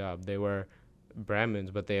of Punjab. They were Brahmins,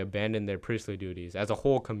 but they abandoned their priestly duties as a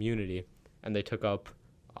whole community, and they took up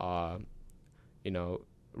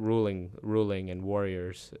ruling and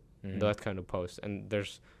warriors, that kind of posts. And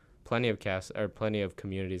there's plenty of castes or plenty of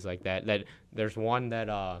communities like that. That there's one that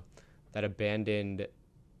abandoned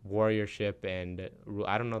warriorship and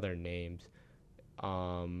I don't know their names,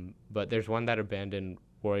 but there's one that abandoned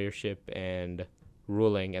warriorship and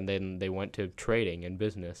ruling, and then they went to trading and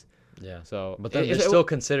business. Yeah. So, but they're still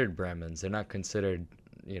considered Brahmins. They're not considered,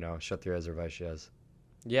 Kshatriyas or Vaishyas.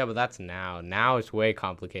 Yeah, but that's now. Now it's way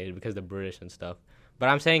complicated because of the British and stuff. But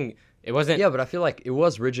I'm saying it wasn't. Yeah, but I feel like it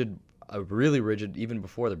was rigid, really rigid, even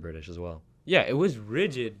before the British as well. Yeah, it was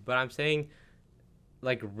rigid, but I'm saying,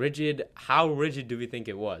 like, rigid. How rigid do we think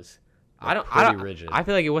it was? Rigid. I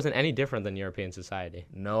feel like it wasn't any different than European society.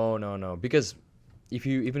 No. Because if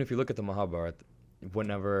you look at the Mahabharata,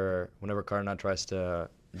 whenever Karna tries to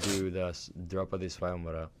do the Draupadi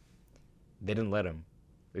Swayamvara, they didn't let him.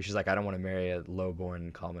 She's like, I don't want to marry a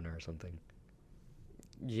low-born commoner or something.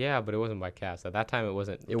 Yeah, but it wasn't by caste. At that time, it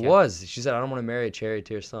wasn't. It was. She said, I don't want to marry a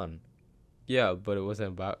charioteer's son. Yeah, but it wasn't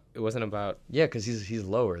about. Yeah, because he's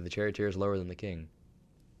lower. The charioteer is lower than the king.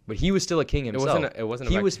 But he was still a king himself. But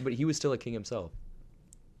he was still a king himself.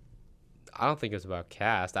 I don't think it was about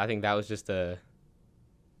caste. I think that was just I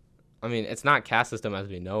mean, it's not caste system as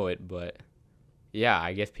we know it, but. Yeah,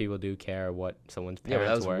 I guess people do care what someone's parents were. Yeah,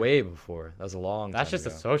 but that was way before. That was a long time That's just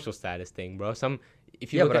ago. A social status thing, bro. I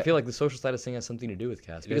feel like the social status thing has something to do with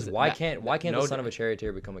caste. Because why can't the son of a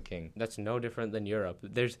charioteer become a king? That's no different than Europe.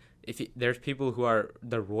 There's people who are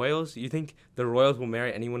the royals. You think the royals will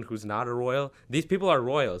marry anyone who's not a royal? These people are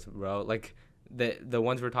royals, bro. Like, the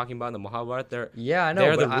ones we're talking about in the Mahabharata, I know,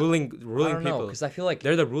 they're the ruling people. Because I feel like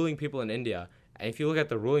they're the ruling people in India. And if you look at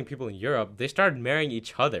the ruling people in Europe, they started marrying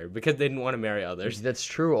each other because they didn't want to marry others. That's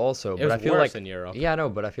true also. But I feel like in Europe. Yeah, I know,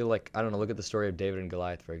 but I feel like, I don't know, look at the story of David and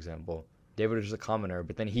Goliath, for example. David was just a commoner,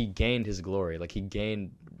 but then he gained his glory. Like, he gained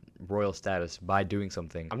royal status by doing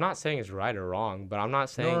something. I'm not saying it's right or wrong, but I'm not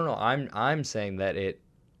saying... No. I'm saying that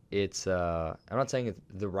it's I'm not saying it's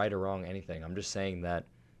the right or wrong anything. I'm just saying that,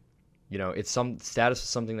 it's some status is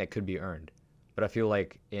something that could be earned. But I feel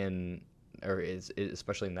like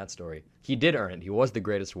especially in that story, he did earn it. He was the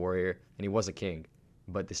greatest warrior, and he was a king,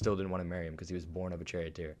 but they still didn't want to marry him because he was born of a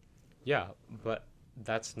charioteer. Yeah, but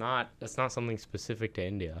that's not something specific to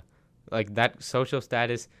India. Like, that social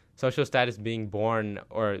status being born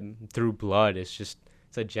or through blood is just,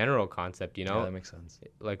 it's a general concept, Yeah, that makes sense.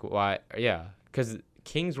 Like, why? Yeah, because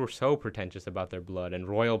kings were so pretentious about their blood, and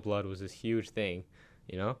royal blood was this huge thing,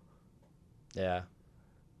 Yeah.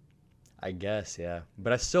 I guess, yeah.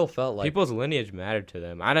 But I still felt like... people's lineage mattered to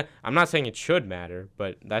them. I'm not saying it should matter,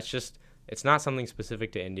 but that's just... it's not something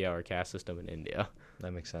specific to India or caste system in India.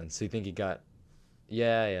 That makes sense. So you think he got...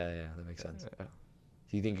 Yeah. That makes sense. Yeah.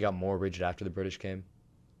 Do you think he got more rigid after the British came?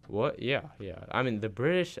 What? Yeah. I mean, the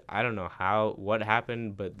British, I don't know what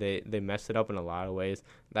happened, but they messed it up in a lot of ways.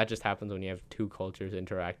 That just happens when you have two cultures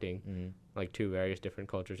interacting, like two various different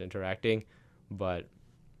cultures interacting. But,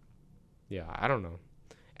 yeah, I don't know.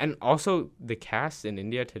 And also, the castes in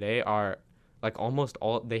India today are, like, almost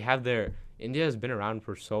all... they have their... India has been around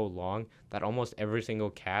for so long that almost every single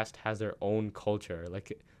caste has their own culture.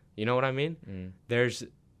 Like, you know what I mean? There's,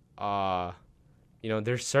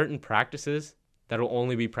 there's certain practices that will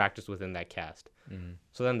only be practiced within that caste.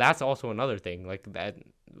 So then that's also another thing. Like, that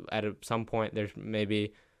at some point, there's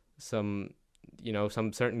maybe some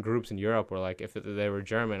certain groups in Europe where, like, if they were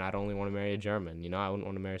German, I'd only want to marry a German. I wouldn't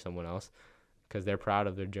want to marry someone else. Because they're proud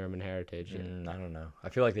of their German heritage. I don't know. I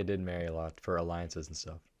feel like they did marry a lot for alliances and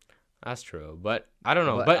stuff. That's true, but I don't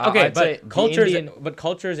know. But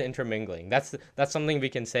cultures intermingling. That's something we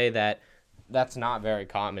can say that's not very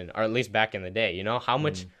common, or at least back in the day. How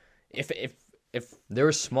much, if there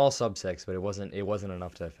were small subsects, but it wasn't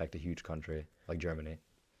enough to affect a huge country like Germany.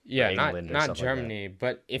 Yeah, not Germany, like,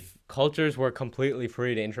 but if cultures were completely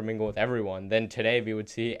free to intermingle with everyone, then today we would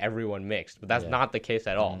see everyone mixed. But that's not the case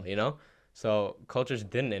at all. So cultures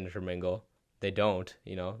didn't intermingle. They don't.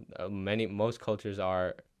 Most cultures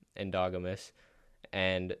are endogamous,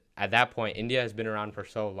 and at that point, India has been around for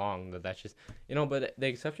so long that's just But the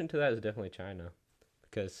exception to that is definitely China,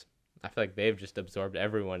 because I feel like they've just absorbed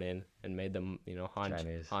everyone in and made them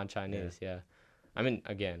Han Chinese. Yeah. I mean,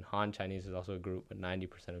 again, Han Chinese is also a group, but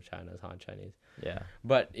 90% of China is Han Chinese. Yeah.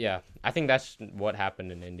 But yeah, I think that's what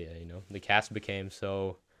happened in India. The caste became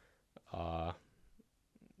so.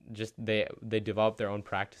 Just they developed their own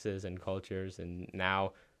practices and cultures, and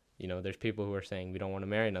now there's people who are saying we don't want to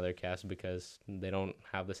marry another caste because they don't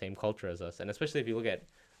have the same culture as us. And especially if you look at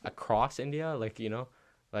across India, like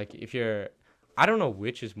if you're, I don't know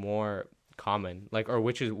which is more common, or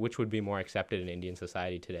which would be more accepted in Indian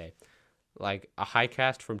society today, like a high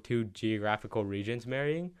caste from two geographical regions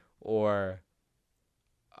marrying, or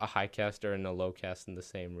a high caste and a low caste in the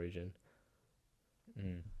same region.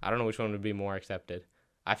 I don't know which one would be more accepted.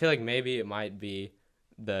 I feel like maybe it might be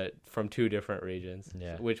from two different regions,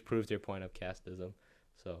 which proves your point of casteism.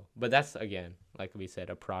 So, but that's, again, like we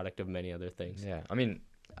said, a product of many other things. Yeah, I mean,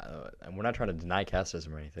 we're not trying to deny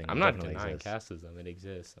casteism or anything. I'm not denying casteism. It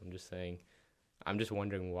exists. I'm just saying, I'm just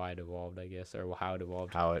wondering why it evolved, I guess, or how it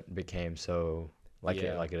evolved. How it became so like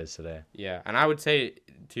it is today. Yeah, and I would say,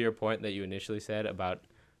 to your point that you initially said about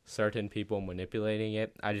certain people manipulating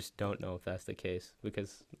it, I just don't know if that's the case,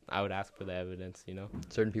 because I would ask for the evidence.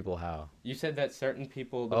 Certain people, how? You said that certain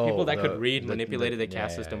people, people that could read, manipulated the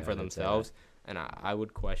caste system for themselves, and I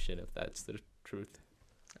would question if that's the truth.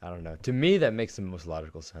 I don't know. To me, that makes the most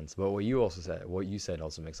logical sense. But what you said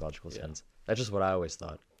also makes logical sense. That's just what I always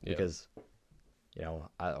thought, because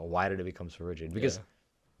why did it become so rigid? Because,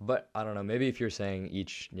 but I don't know. Maybe if you're saying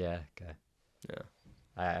each, okay. Yeah.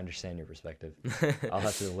 I understand your perspective. I'll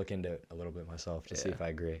have to look into it a little bit myself to see if I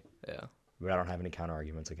agree. Yeah. But I don't have any counter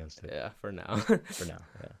arguments against it. Yeah, for now.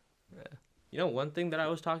 Yeah. One thing that I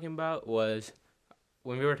was talking about was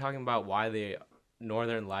when we were talking about why the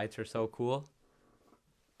northern lights are so cool,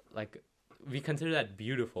 like, we consider that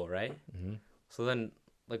beautiful, right? Mm-hmm. So then,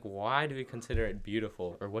 like, why do we consider it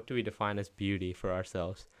beautiful, or what do we define as beauty for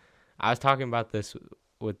ourselves? I was talking about this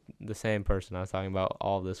with the same person I was talking about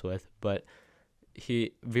all of this with, but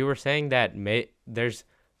we were saying that there's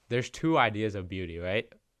two ideas of beauty,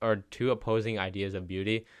 right? Or two opposing ideas of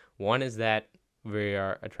beauty. One is that we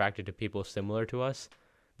are attracted to people similar to us.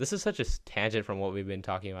 This is such a tangent from what we've been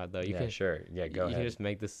talking about, though. Sure. Yeah, go ahead. You can just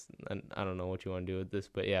make this, I don't know what you want to do with this,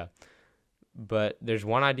 but yeah. But there's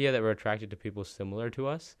one idea that we're attracted to people similar to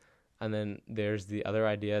us, and then there's the other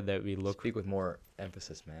idea that we look... Speak with more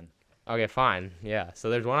emphasis, man. Okay, fine. Yeah. So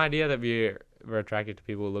there's one idea that we're attracted to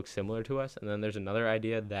people who look similar to us, and then there's another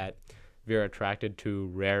idea that we're attracted to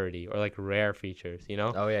rarity or like rare features, you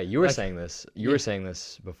know? Oh yeah, you were saying this. You were saying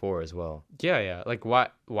this before as well. Yeah. Like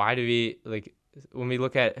why do we like when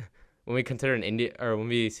we consider an Indian, or when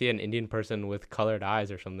we see an Indian person with colored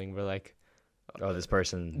eyes or something, we're like, oh, this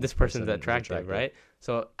person's attractive, right?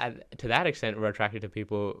 So to that extent, we're attracted to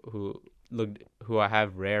people who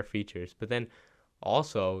have rare features. But then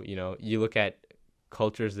also, you know, you look at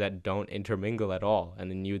cultures that don't intermingle at all, and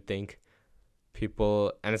then you would think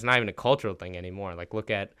people, and it's not even a cultural thing anymore. Like look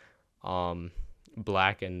at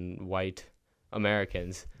black and white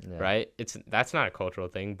Americans, right? That's not a cultural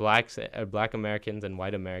thing. Black Americans and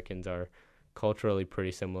white Americans are culturally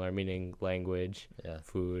pretty similar, meaning language,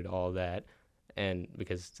 food, all that. And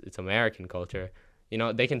because it's American culture, you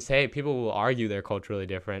know, they can say, people will argue they're culturally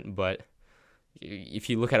different, but if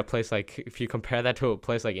you look at if you compare that to a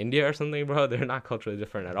place like India or something, bro, they're not culturally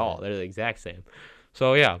different at all. They're the exact same.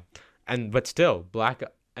 So yeah, but still, black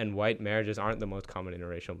and white marriages aren't the most common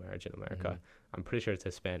interracial marriage in America. Mm-hmm. I'm pretty sure it's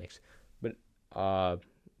Hispanics.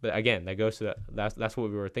 But again, that goes to that's what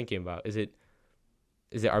we were thinking about. Is it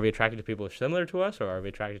are we attracted to people similar to us, or are we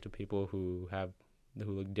attracted to people who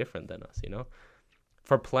look different than us, you know?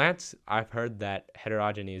 For plants, I've heard that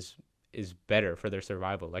heterogeny is better for their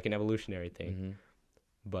survival, like an evolutionary thing. Mm-hmm.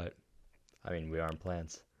 But I mean, we aren't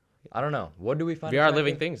plants. I don't know. What do we find? We are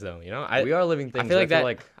living things, though, you know? We are living things. I feel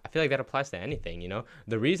like that applies to anything, you know?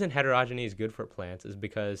 The reason heterogeny is good for plants is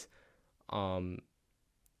because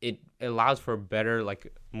it allows for better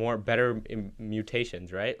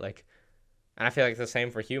mutations, right? Like, and I feel like it's the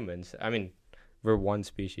same for humans. I mean, we're one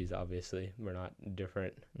species, obviously. We're not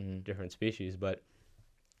different species, but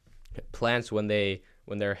plants, when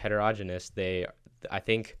they're heterogeneous, I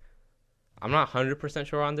think, I'm not 100%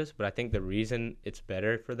 sure on this, but I think the reason it's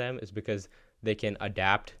better for them is because they can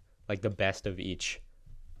adapt like the best of each,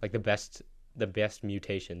 like the best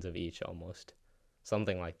mutations of each, almost,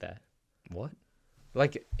 something like that. What?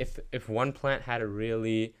 Like if one plant had a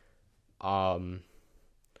really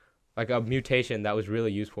like a mutation that was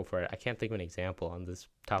really useful for it. I can't think of an example on this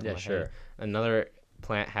top of my head. Another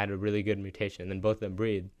plant had a really good mutation, and then both of them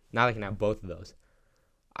breed. Now they can have both of those.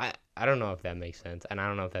 I don't know if that makes sense, and I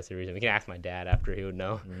don't know if that's the reason. We can ask my dad after, he would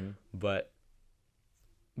know. Mm-hmm. But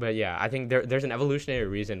yeah, I think there's an evolutionary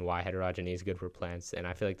reason why heterogeny is good for plants, and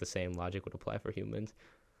I feel like the same logic would apply for humans.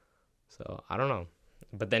 So I don't know.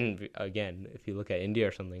 But then again, if you look at India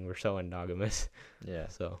or something, we're so endogamous. Yeah.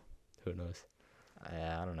 So who knows?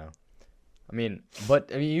 I don't know. I mean,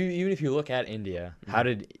 even if you look at India, how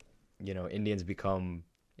did Indians become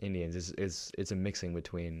Indians? It's a mixing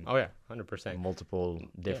between 100% multiple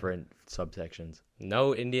different subsections.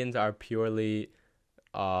 No Indians are purely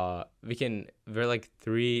Indians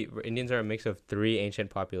are a mix of three ancient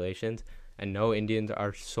populations, and no Indians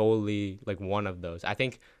are solely like one of those. I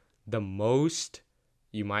think the most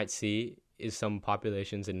you might see is some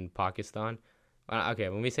populations in Pakistan. Okay,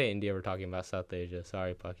 when we say India, we're talking about South Asia.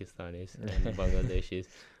 Sorry, Pakistanis and Bangladeshis.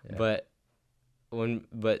 But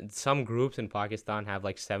some groups in Pakistan have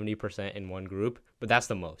like 70% in one group, but that's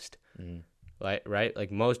the most. Mm. Right?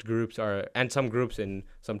 Like most groups are, and some groups in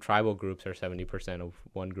some tribal groups are 70% of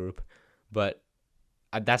one group, but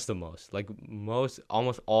that's the most. Like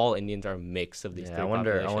almost all Indians are a mix of these three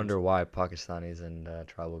populations. I wonder why Pakistanis and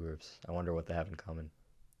tribal groups. I wonder what they have in common.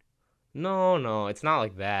 No, it's not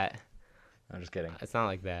like that. I'm just kidding. It's not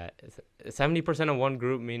like that. It's 70% of one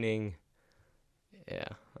group, meaning,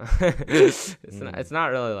 it's not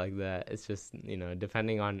really like that. It's just,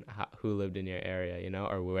 depending on who lived in your area,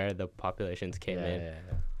 or where the populations came in.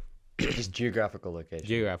 Yeah. Just geographical location.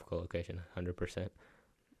 Geographical location, 100%.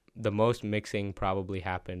 The most mixing probably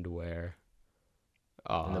happened where?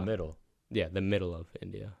 In the middle. Yeah, the middle of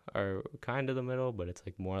India, or kind of the middle, but it's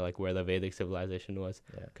like more like where the Vedic civilization was,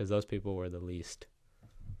 because those people were the least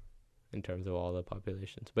in terms of all the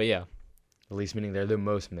populations. But yeah, the least meaning they're the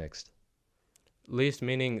most mixed. Least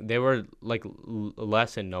meaning they were like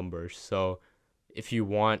less in numbers. So if you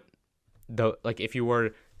want if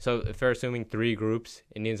we're assuming three groups,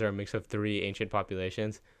 Indians are a mix of three ancient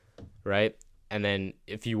populations, right? And then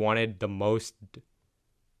if you wanted the most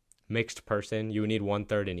mixed person, you would need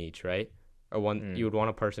 1/3 in each, right? Or you would want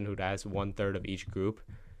a person who has 1/3 of each group.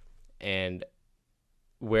 And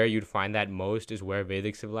where you'd find that most is where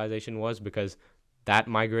Vedic civilization was, because that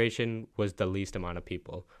migration was the least amount of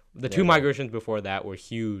people. The two migrations before that were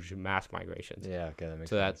huge mass migrations. Yeah, okay, that makes sense.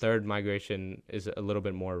 So that third migration is a little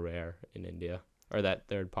bit more rare in India, or that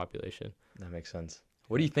third population. That makes sense.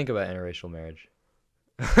 What do you think about interracial marriage?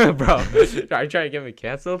 Bro, are you trying to get me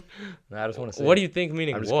canceled? No, I just want to say. What do you think?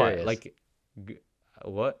 Meaning what? Curious. Like,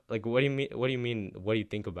 what? Like, what do you mean? What do you mean? What do you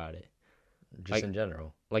think about it? Just like, in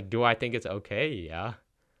general. Like, do I think it's okay? Yeah.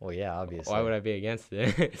 Well, yeah, obviously. Why would I be against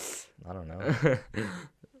it? I don't know.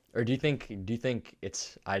 Or do you think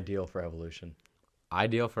it's ideal for evolution?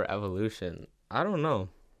 Ideal for evolution? I don't know.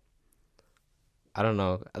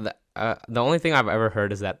 The only thing I've ever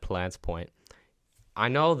heard is that plant's point. I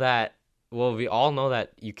know that. Well, we all know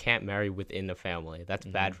that you can't marry within a family. That's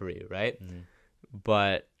bad for you, right?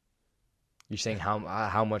 But you're saying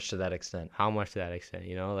how much to that extent? How much to that extent?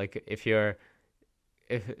 You know, like if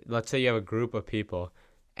let's say you have a group of people,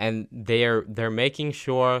 and they're making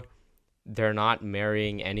sure they're not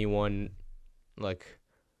marrying anyone, like,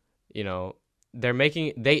 you know,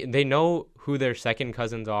 they know who their second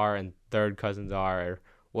cousins are and third cousins are or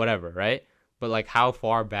whatever, right? But like, how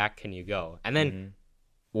far back can you go? And then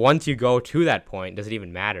once you go to that point, does it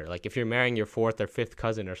even matter? Like, if you're marrying your fourth or fifth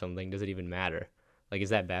cousin or something, does it even matter? Like,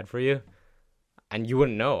 is that bad for you? And you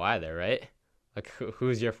wouldn't know either, right? Like,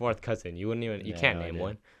 who's your fourth cousin? You wouldn't even, you can't name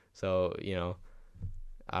one. So, you know,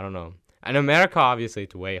 I don't know. In America, obviously,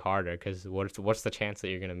 it's way harder because what's the chance that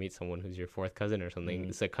you're going to meet someone who's your fourth cousin or something?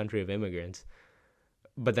 It's a country of immigrants.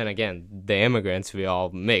 But then again, the immigrants, we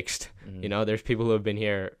all mixed. You know, there's people who have been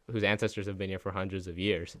here, whose ancestors have been here for hundreds of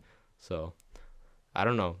years. So, I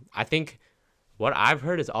don't know. I think what I've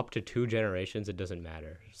heard is up to 2 generations, it doesn't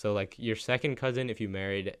matter. So, like, your second cousin, if you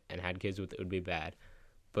married and had kids with it, would be bad.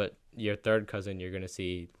 But your third cousin, you're going to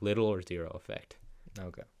see little or zero effect.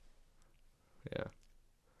 Okay. Yeah.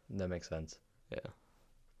 That makes sense. Yeah.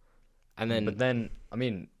 And then... But then, I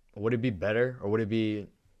mean, would it be better or would it be...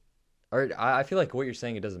 Or I feel like what you're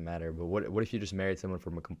saying, it doesn't matter. But what if you just married someone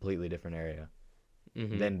from a completely different area?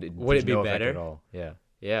 Then would it be no better? At all. Yeah.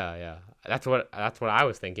 Yeah. That's what I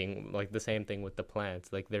was thinking. Like the same thing with the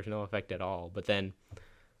plants. Like there's no effect at all. But then,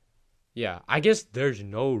 yeah, I guess there's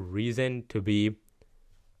no reason to be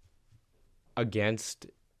against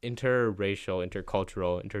interracial,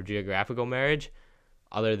 intercultural, intergeographical marriage,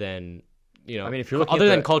 other than, you know, I mean, if you're looking other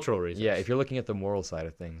than cultural reasons. Yeah, if you're looking at the moral side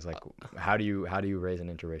of things, like how do you raise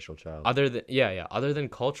an interracial child? Other than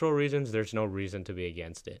cultural reasons, there's no reason to be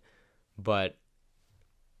against it. But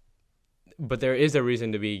there is a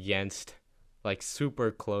reason to be against, like,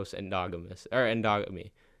 super close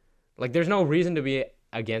endogamy. Like, there's no reason to be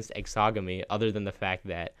against exogamy other than the fact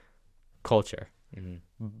that culture.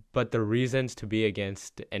 But the reasons to be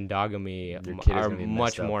against endogamy are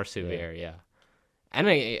much more severe. Yeah. And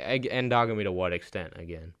endogamy to what extent,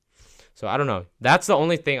 again? So I don't know. That's the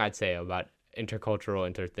only thing I'd say about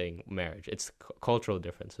intercultural marriage. It's cultural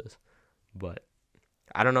differences. But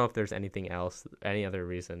I don't know if there's anything else, any other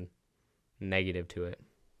reason negative to it.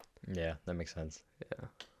 Yeah, that makes sense. Yeah.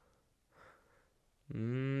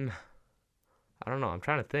 I don't know. I'm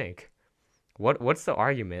trying to think. What's the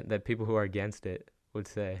argument that people who are against it would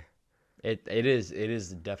say? It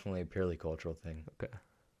is definitely a purely cultural thing. Okay.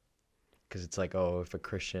 Because it's like, oh, if a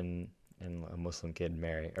Christian and a Muslim kid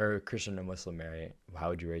marry, or a Christian and a Muslim marry, how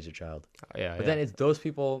would you raise your child? Yeah. But then it's those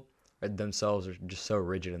people themselves are just so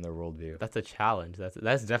rigid in their worldview. That's a challenge. That's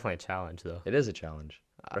definitely a challenge, though. It is a challenge.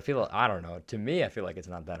 But I feel like, I don't know. To me, I feel like it's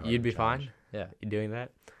not that hard. You'd be fine? Yeah. You doing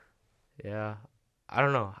that? Yeah. I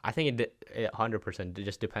don't know. I think it 100%. It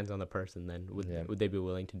just depends on the person. Then would they be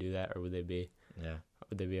willing to do that, or would they be? Yeah.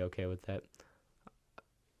 Would they be okay with that?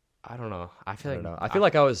 I don't know. I feel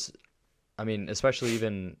like I was. I mean, especially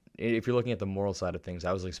even if you're looking at the moral side of things,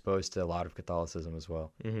 I was exposed to a lot of Catholicism as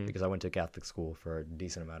well, because I went to Catholic school for a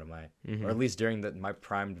decent amount of or at least during my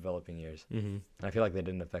prime developing years, and I feel like they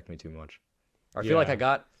didn't affect me too much. Or I feel like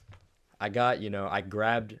I got, you know, I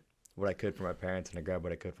grabbed what I could from my parents and I grabbed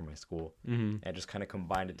what I could from my school, and just kind of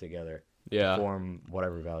combined it together to form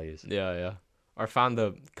whatever values. Yeah. Or found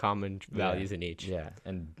the common values in each. Yeah,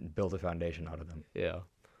 and build a foundation out of them. Yeah.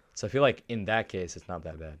 So I feel like in that case, it's not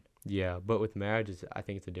that bad. Yeah, but with marriage, I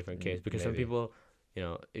think it's a different case because some people, you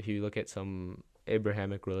know, if you look at some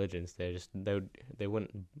Abrahamic religions, they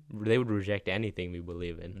would reject anything we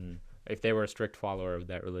believe in if they were a strict follower of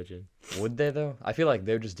that religion. Would they though? I feel like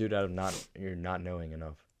they would just do it out of you're not knowing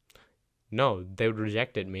enough. No, they would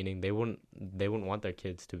reject it, meaning they wouldn't want their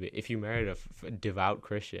kids to be. If you married a devout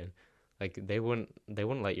Christian, like they wouldn't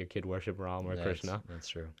let your kid worship Ram or Krishna. That's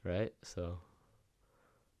true, right? So.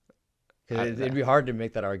 It'd be hard to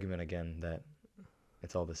make that argument again that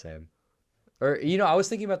it's all the same. Or, I was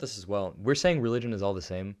thinking about this as well. We're saying religion is all the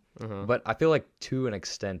same, but I feel like to an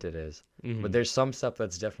extent it is. But there's some stuff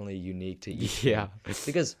that's definitely unique to each. Yeah.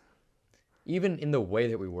 Because even in the way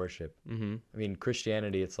that we worship, I mean,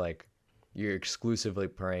 Christianity, it's like you're exclusively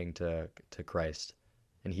praying to Christ,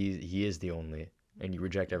 and he is the only, and you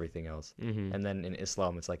reject everything else. And then in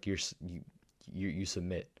Islam, it's like you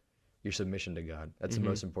submit, your submission to God. That's the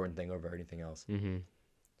most important thing over anything else.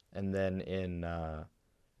 And then in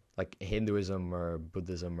like Hinduism or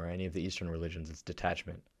Buddhism or any of the Eastern religions, it's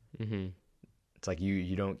detachment. It's like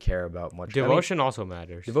you don't care about much. Devotion also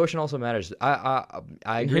matters. Devotion also matters. I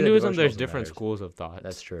agree. In Hinduism, there's different schools of thought.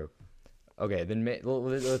 That's true. Okay, then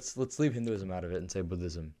let's leave Hinduism out of it and say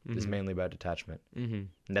Buddhism is mainly about detachment, and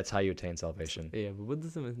that's how you attain salvation. Yeah, but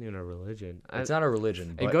Buddhism isn't even a religion. It's not a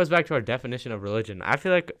religion. But it goes back to our definition of religion. I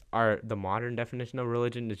feel like the modern definition of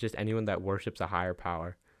religion is just anyone that worships a higher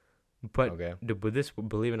power. But do Buddhists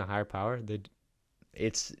believe in a higher power?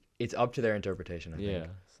 It's up to their interpretation, I think. Yeah,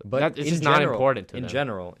 but it's just not important to them. In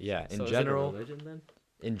general, yeah. In general, is it a religion then?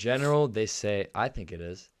 In general, they say, I think it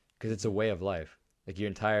is, because it's a way of life. Like your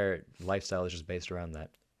entire lifestyle is just based around that.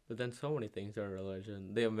 But then so many things are a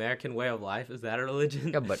religion. The American way of life, is that a religion?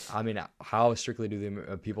 Yeah, but I mean, how strictly do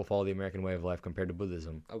the people follow the American way of life compared to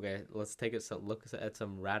Buddhism? Okay, let's look at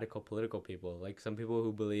some radical political people. Like some people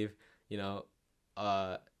who believe,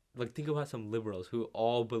 like think about some liberals who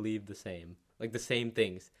all believe the same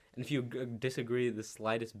things. And if you disagree the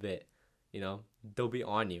slightest bit, they'll be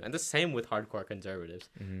on you. And the same with hardcore conservatives.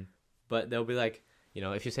 But they'll be like,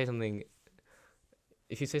 if you say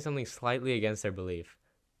something slightly against their belief,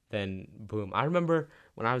 then boom. I remember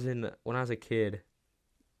when I was a kid,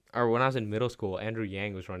 or when I was in middle school, Andrew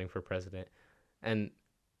Yang was running for president, and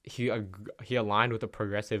he aligned with a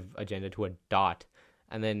progressive agenda to a dot.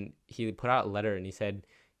 And then he put out a letter and he said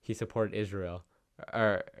he supported Israel,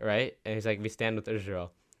 right? And he's like, we stand with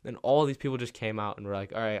Israel. And all these people just came out and were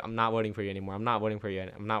like, all right, I'm not voting for you anymore. I'm not voting for you.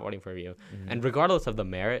 I'm not voting for you. And regardless of the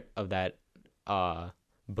merit of that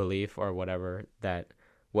belief or whatever,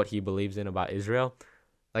 what he believes in about Israel,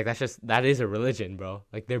 like that is a religion, bro.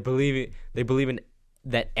 Like they believe in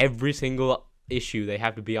that every single issue they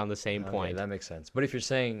have to be on the same point. That makes sense. But if you're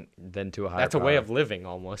saying then to a higher that's a way of living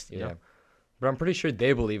almost, you know. But I'm pretty sure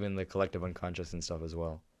they believe in the collective unconscious and stuff as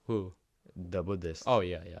well. Who? The Buddhists. Oh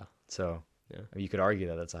yeah. So I mean, you could argue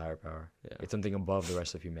that that's a higher power. Yeah. It's something above the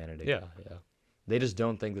rest of humanity. Yeah. They just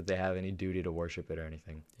don't think that they have any duty to worship it or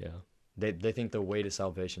anything. Yeah. They think the way to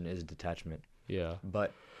salvation is detachment. Yeah.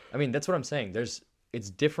 But I mean, that's what I'm saying. It's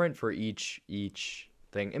different for each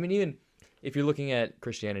thing. I mean, even if you're looking at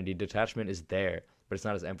Christianity, detachment is there, but it's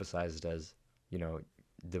not as emphasized as,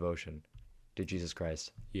 devotion to Jesus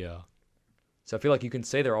Christ. Yeah. So I feel like you can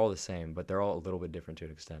say they're all the same, but they're all a little bit different to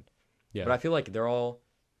an extent. Yeah. But I feel like they're all,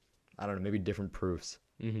 I don't know, maybe different proofs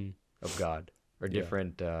of God or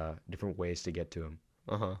different ways to get to Him.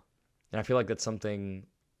 And I feel like that's something,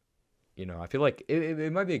 I feel like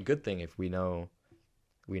it might be a good thing if we know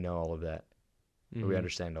all of that, or we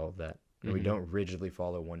understand all of that, and we don't rigidly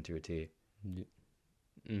follow one to a T.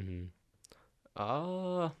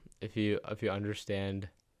 If you understand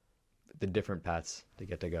the different paths to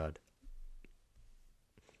get to God.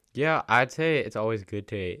 Yeah, I'd say it's always good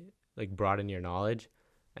to like broaden your knowledge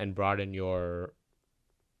and broaden your,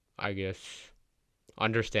 I guess,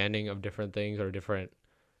 understanding of different things or different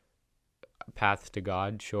paths to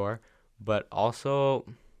God, sure. But also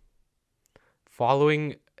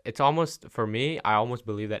following, it's almost, for me, I almost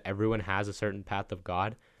believe that everyone has a certain path of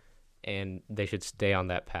God and they should stay on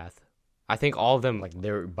that path. I think all of them, like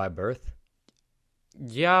they're by birth?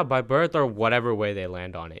 Yeah, by birth or whatever way they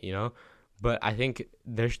land on it, But I think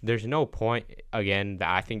there's no point, again, that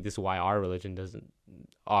I think this is why our religion doesn't,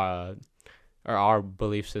 or our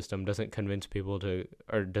belief system doesn't convince people to,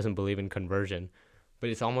 or doesn't believe in conversion. But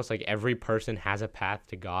it's almost like every person has a path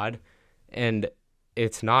to God, and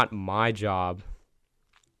it's not my job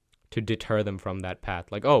to deter them from that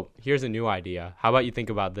path. Like, oh, here's a new idea. How about you think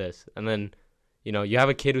about this? And then, you have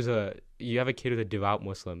a kid who's a devout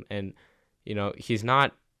Muslim, and he's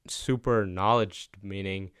not super knowledge,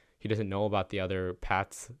 meaning he doesn't know about the other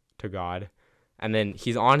paths to God. And then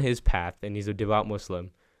he's on his path and he's a devout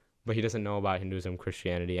Muslim, but he doesn't know about Hinduism,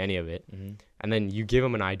 Christianity, any of it. And then you give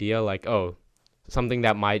him an idea like, oh, something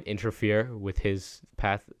that might interfere with his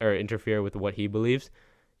path or interfere with what he believes.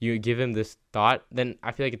 You give him this thought, then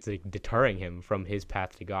I feel like it's like deterring him from his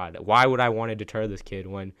path to God. Why would I want to deter this kid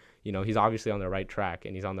when, he's obviously on the right track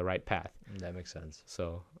and he's on the right path? That makes sense.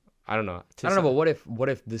 So I don't know. But what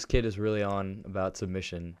if this kid is really on about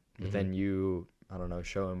submission, but then you, I don't know,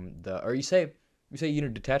 show him or you say, You say,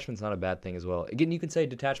 detachment's not a bad thing as well. Again, you can say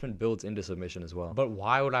detachment builds into submission as well. But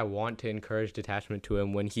why would I want to encourage detachment to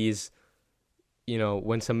him when he's,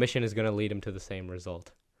 when submission is going to lead him to the same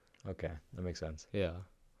result? Okay, that makes sense. Yeah.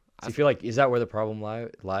 So you feel like, is that where the problem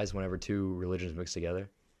lies whenever two religions mix together?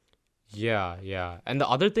 Yeah. And the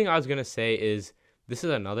other thing I was going to say is, this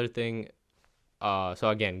is another thing. So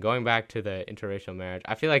again, going back to the interracial marriage,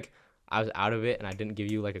 I feel like I was out of it and I didn't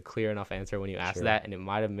give you like a clear enough answer when you asked that, and it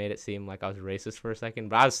might have made it seem like I was racist for a second,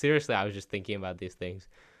 but I was just thinking about these things.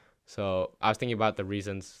 So I was thinking about the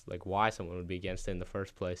reasons like why someone would be against it in the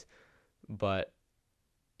first place, but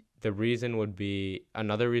the reason would be,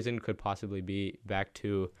 another reason could possibly be back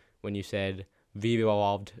to when you said we've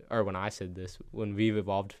evolved, or when I said this, when we've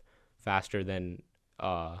evolved faster than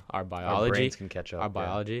our biology. Our brains can catch up. Our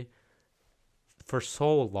biology. For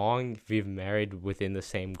so long, we've married within the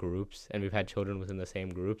same groups, and we've had children within the same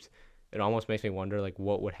groups. It almost makes me wonder, like,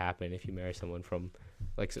 what would happen if you marry someone from,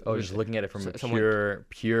 like... just looking at it from a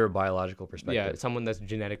pure biological perspective. Yeah, someone that's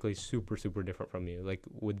genetically super, super different from you. Like,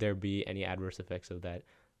 would there be any adverse effects of that?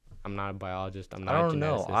 I'm not a biologist. I'm not a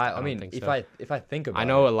geneticist. I don't know. If I think about it... I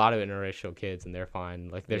know a lot of interracial kids, and they're fine.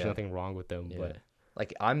 Like, there's nothing wrong with them, but...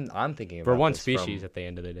 Like, I'm thinking about we're one species at the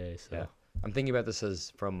end of the day, so... Yeah. I'm thinking about this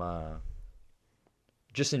as from...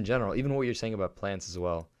 just in general, even what you're saying about plants as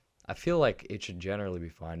well, I feel like it should generally be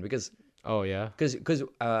fine because... Oh, yeah? Because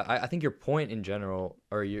I think your point in general,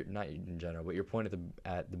 or you're not in general, but your point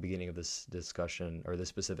at the beginning of this discussion, or this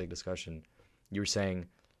specific discussion, you were saying,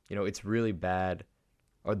 it's really bad,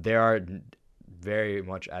 or there are very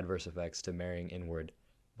much adverse effects to marrying inward,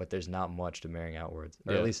 but there's not much to marrying outwards,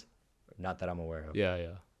 or at least not that I'm aware of.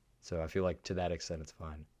 Yeah. So I feel like to that extent it's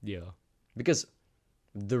fine. Yeah. Because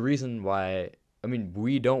the reason why... I mean,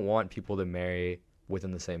 we don't want people to marry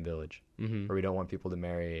within the same village, or we don't want people to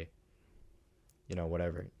marry,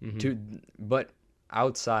 whatever. But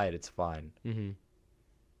outside, it's fine.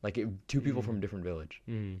 Like two people from a different village.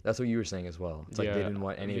 That's what you were saying as well. It's like they didn't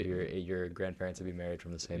want any of your grandparents to be married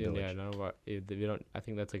from the same village. Yeah, none of our, we don't. I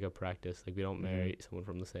think that's like a practice. Like we don't marry someone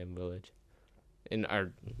from the same village.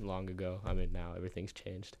 Long ago. I mean, now everything's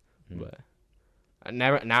changed, but.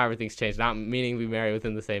 Now everything's changed. Not meaning we marry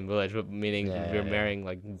within the same village, but meaning we're marrying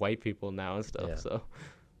like white people now and stuff. Yeah. So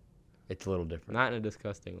it's a little different. Not in a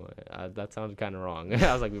disgusting way. That sounded kind of wrong.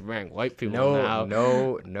 I was like, we're marrying white people now.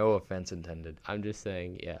 No offense intended. I'm just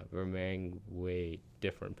saying, we're marrying way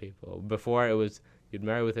different people. Before it was you'd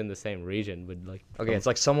marry within the same region, but like it's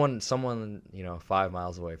like someone 5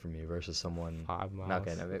 miles away from you versus someone 5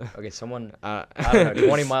 miles. Someone I don't know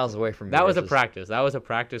 20 miles away from you. That was a practice. That was a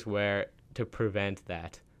practice where. To prevent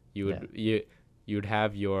that, you would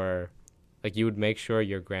have your, like you would make sure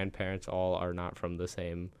your grandparents all are not from the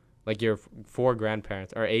same, like your 4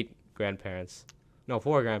 grandparents or 8 grandparents,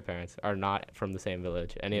 4 grandparents are not from the same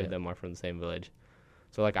village. Any of them are from the same village.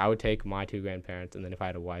 So like I would take my 2 grandparents, and then if I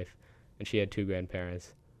had a wife, and she had 2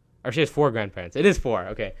 grandparents, or she has 4 grandparents. It is 4.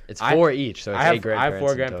 Okay, it's 4 each. So it's 8 grandparents. I have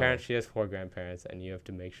 4 grandparents. She has 4 grandparents, and you have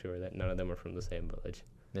to make sure that none of them are from the same village.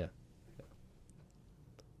 Yeah.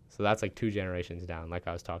 So that's like 2 generations down, like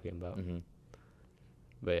I was talking about.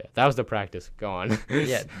 But that was the practice. Go on.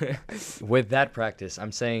 With that practice,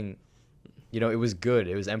 I'm saying, it was good.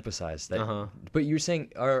 It was emphasized. That, But you're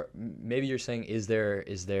saying, or maybe you're saying, is there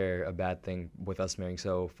a bad thing with us marrying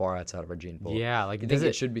so far outside of our gene pool? Yeah, like you think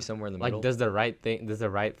it should be somewhere in the middle? Like, does the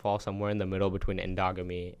right fall somewhere in the middle between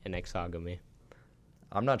endogamy and exogamy?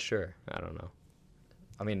 I'm not sure. I don't know.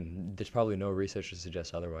 I mean, there's probably no research to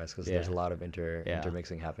suggest otherwise because there's a lot of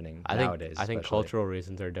intermixing happening nowadays. I think cultural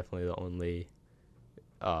reasons are definitely the only,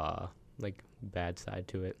 bad side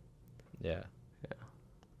to it. Yeah.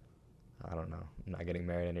 I don't know. I'm not getting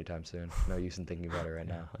married anytime soon. No use in thinking about it right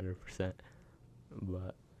now. 100%.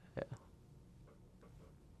 But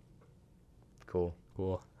Cool.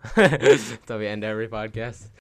 So we end every podcast.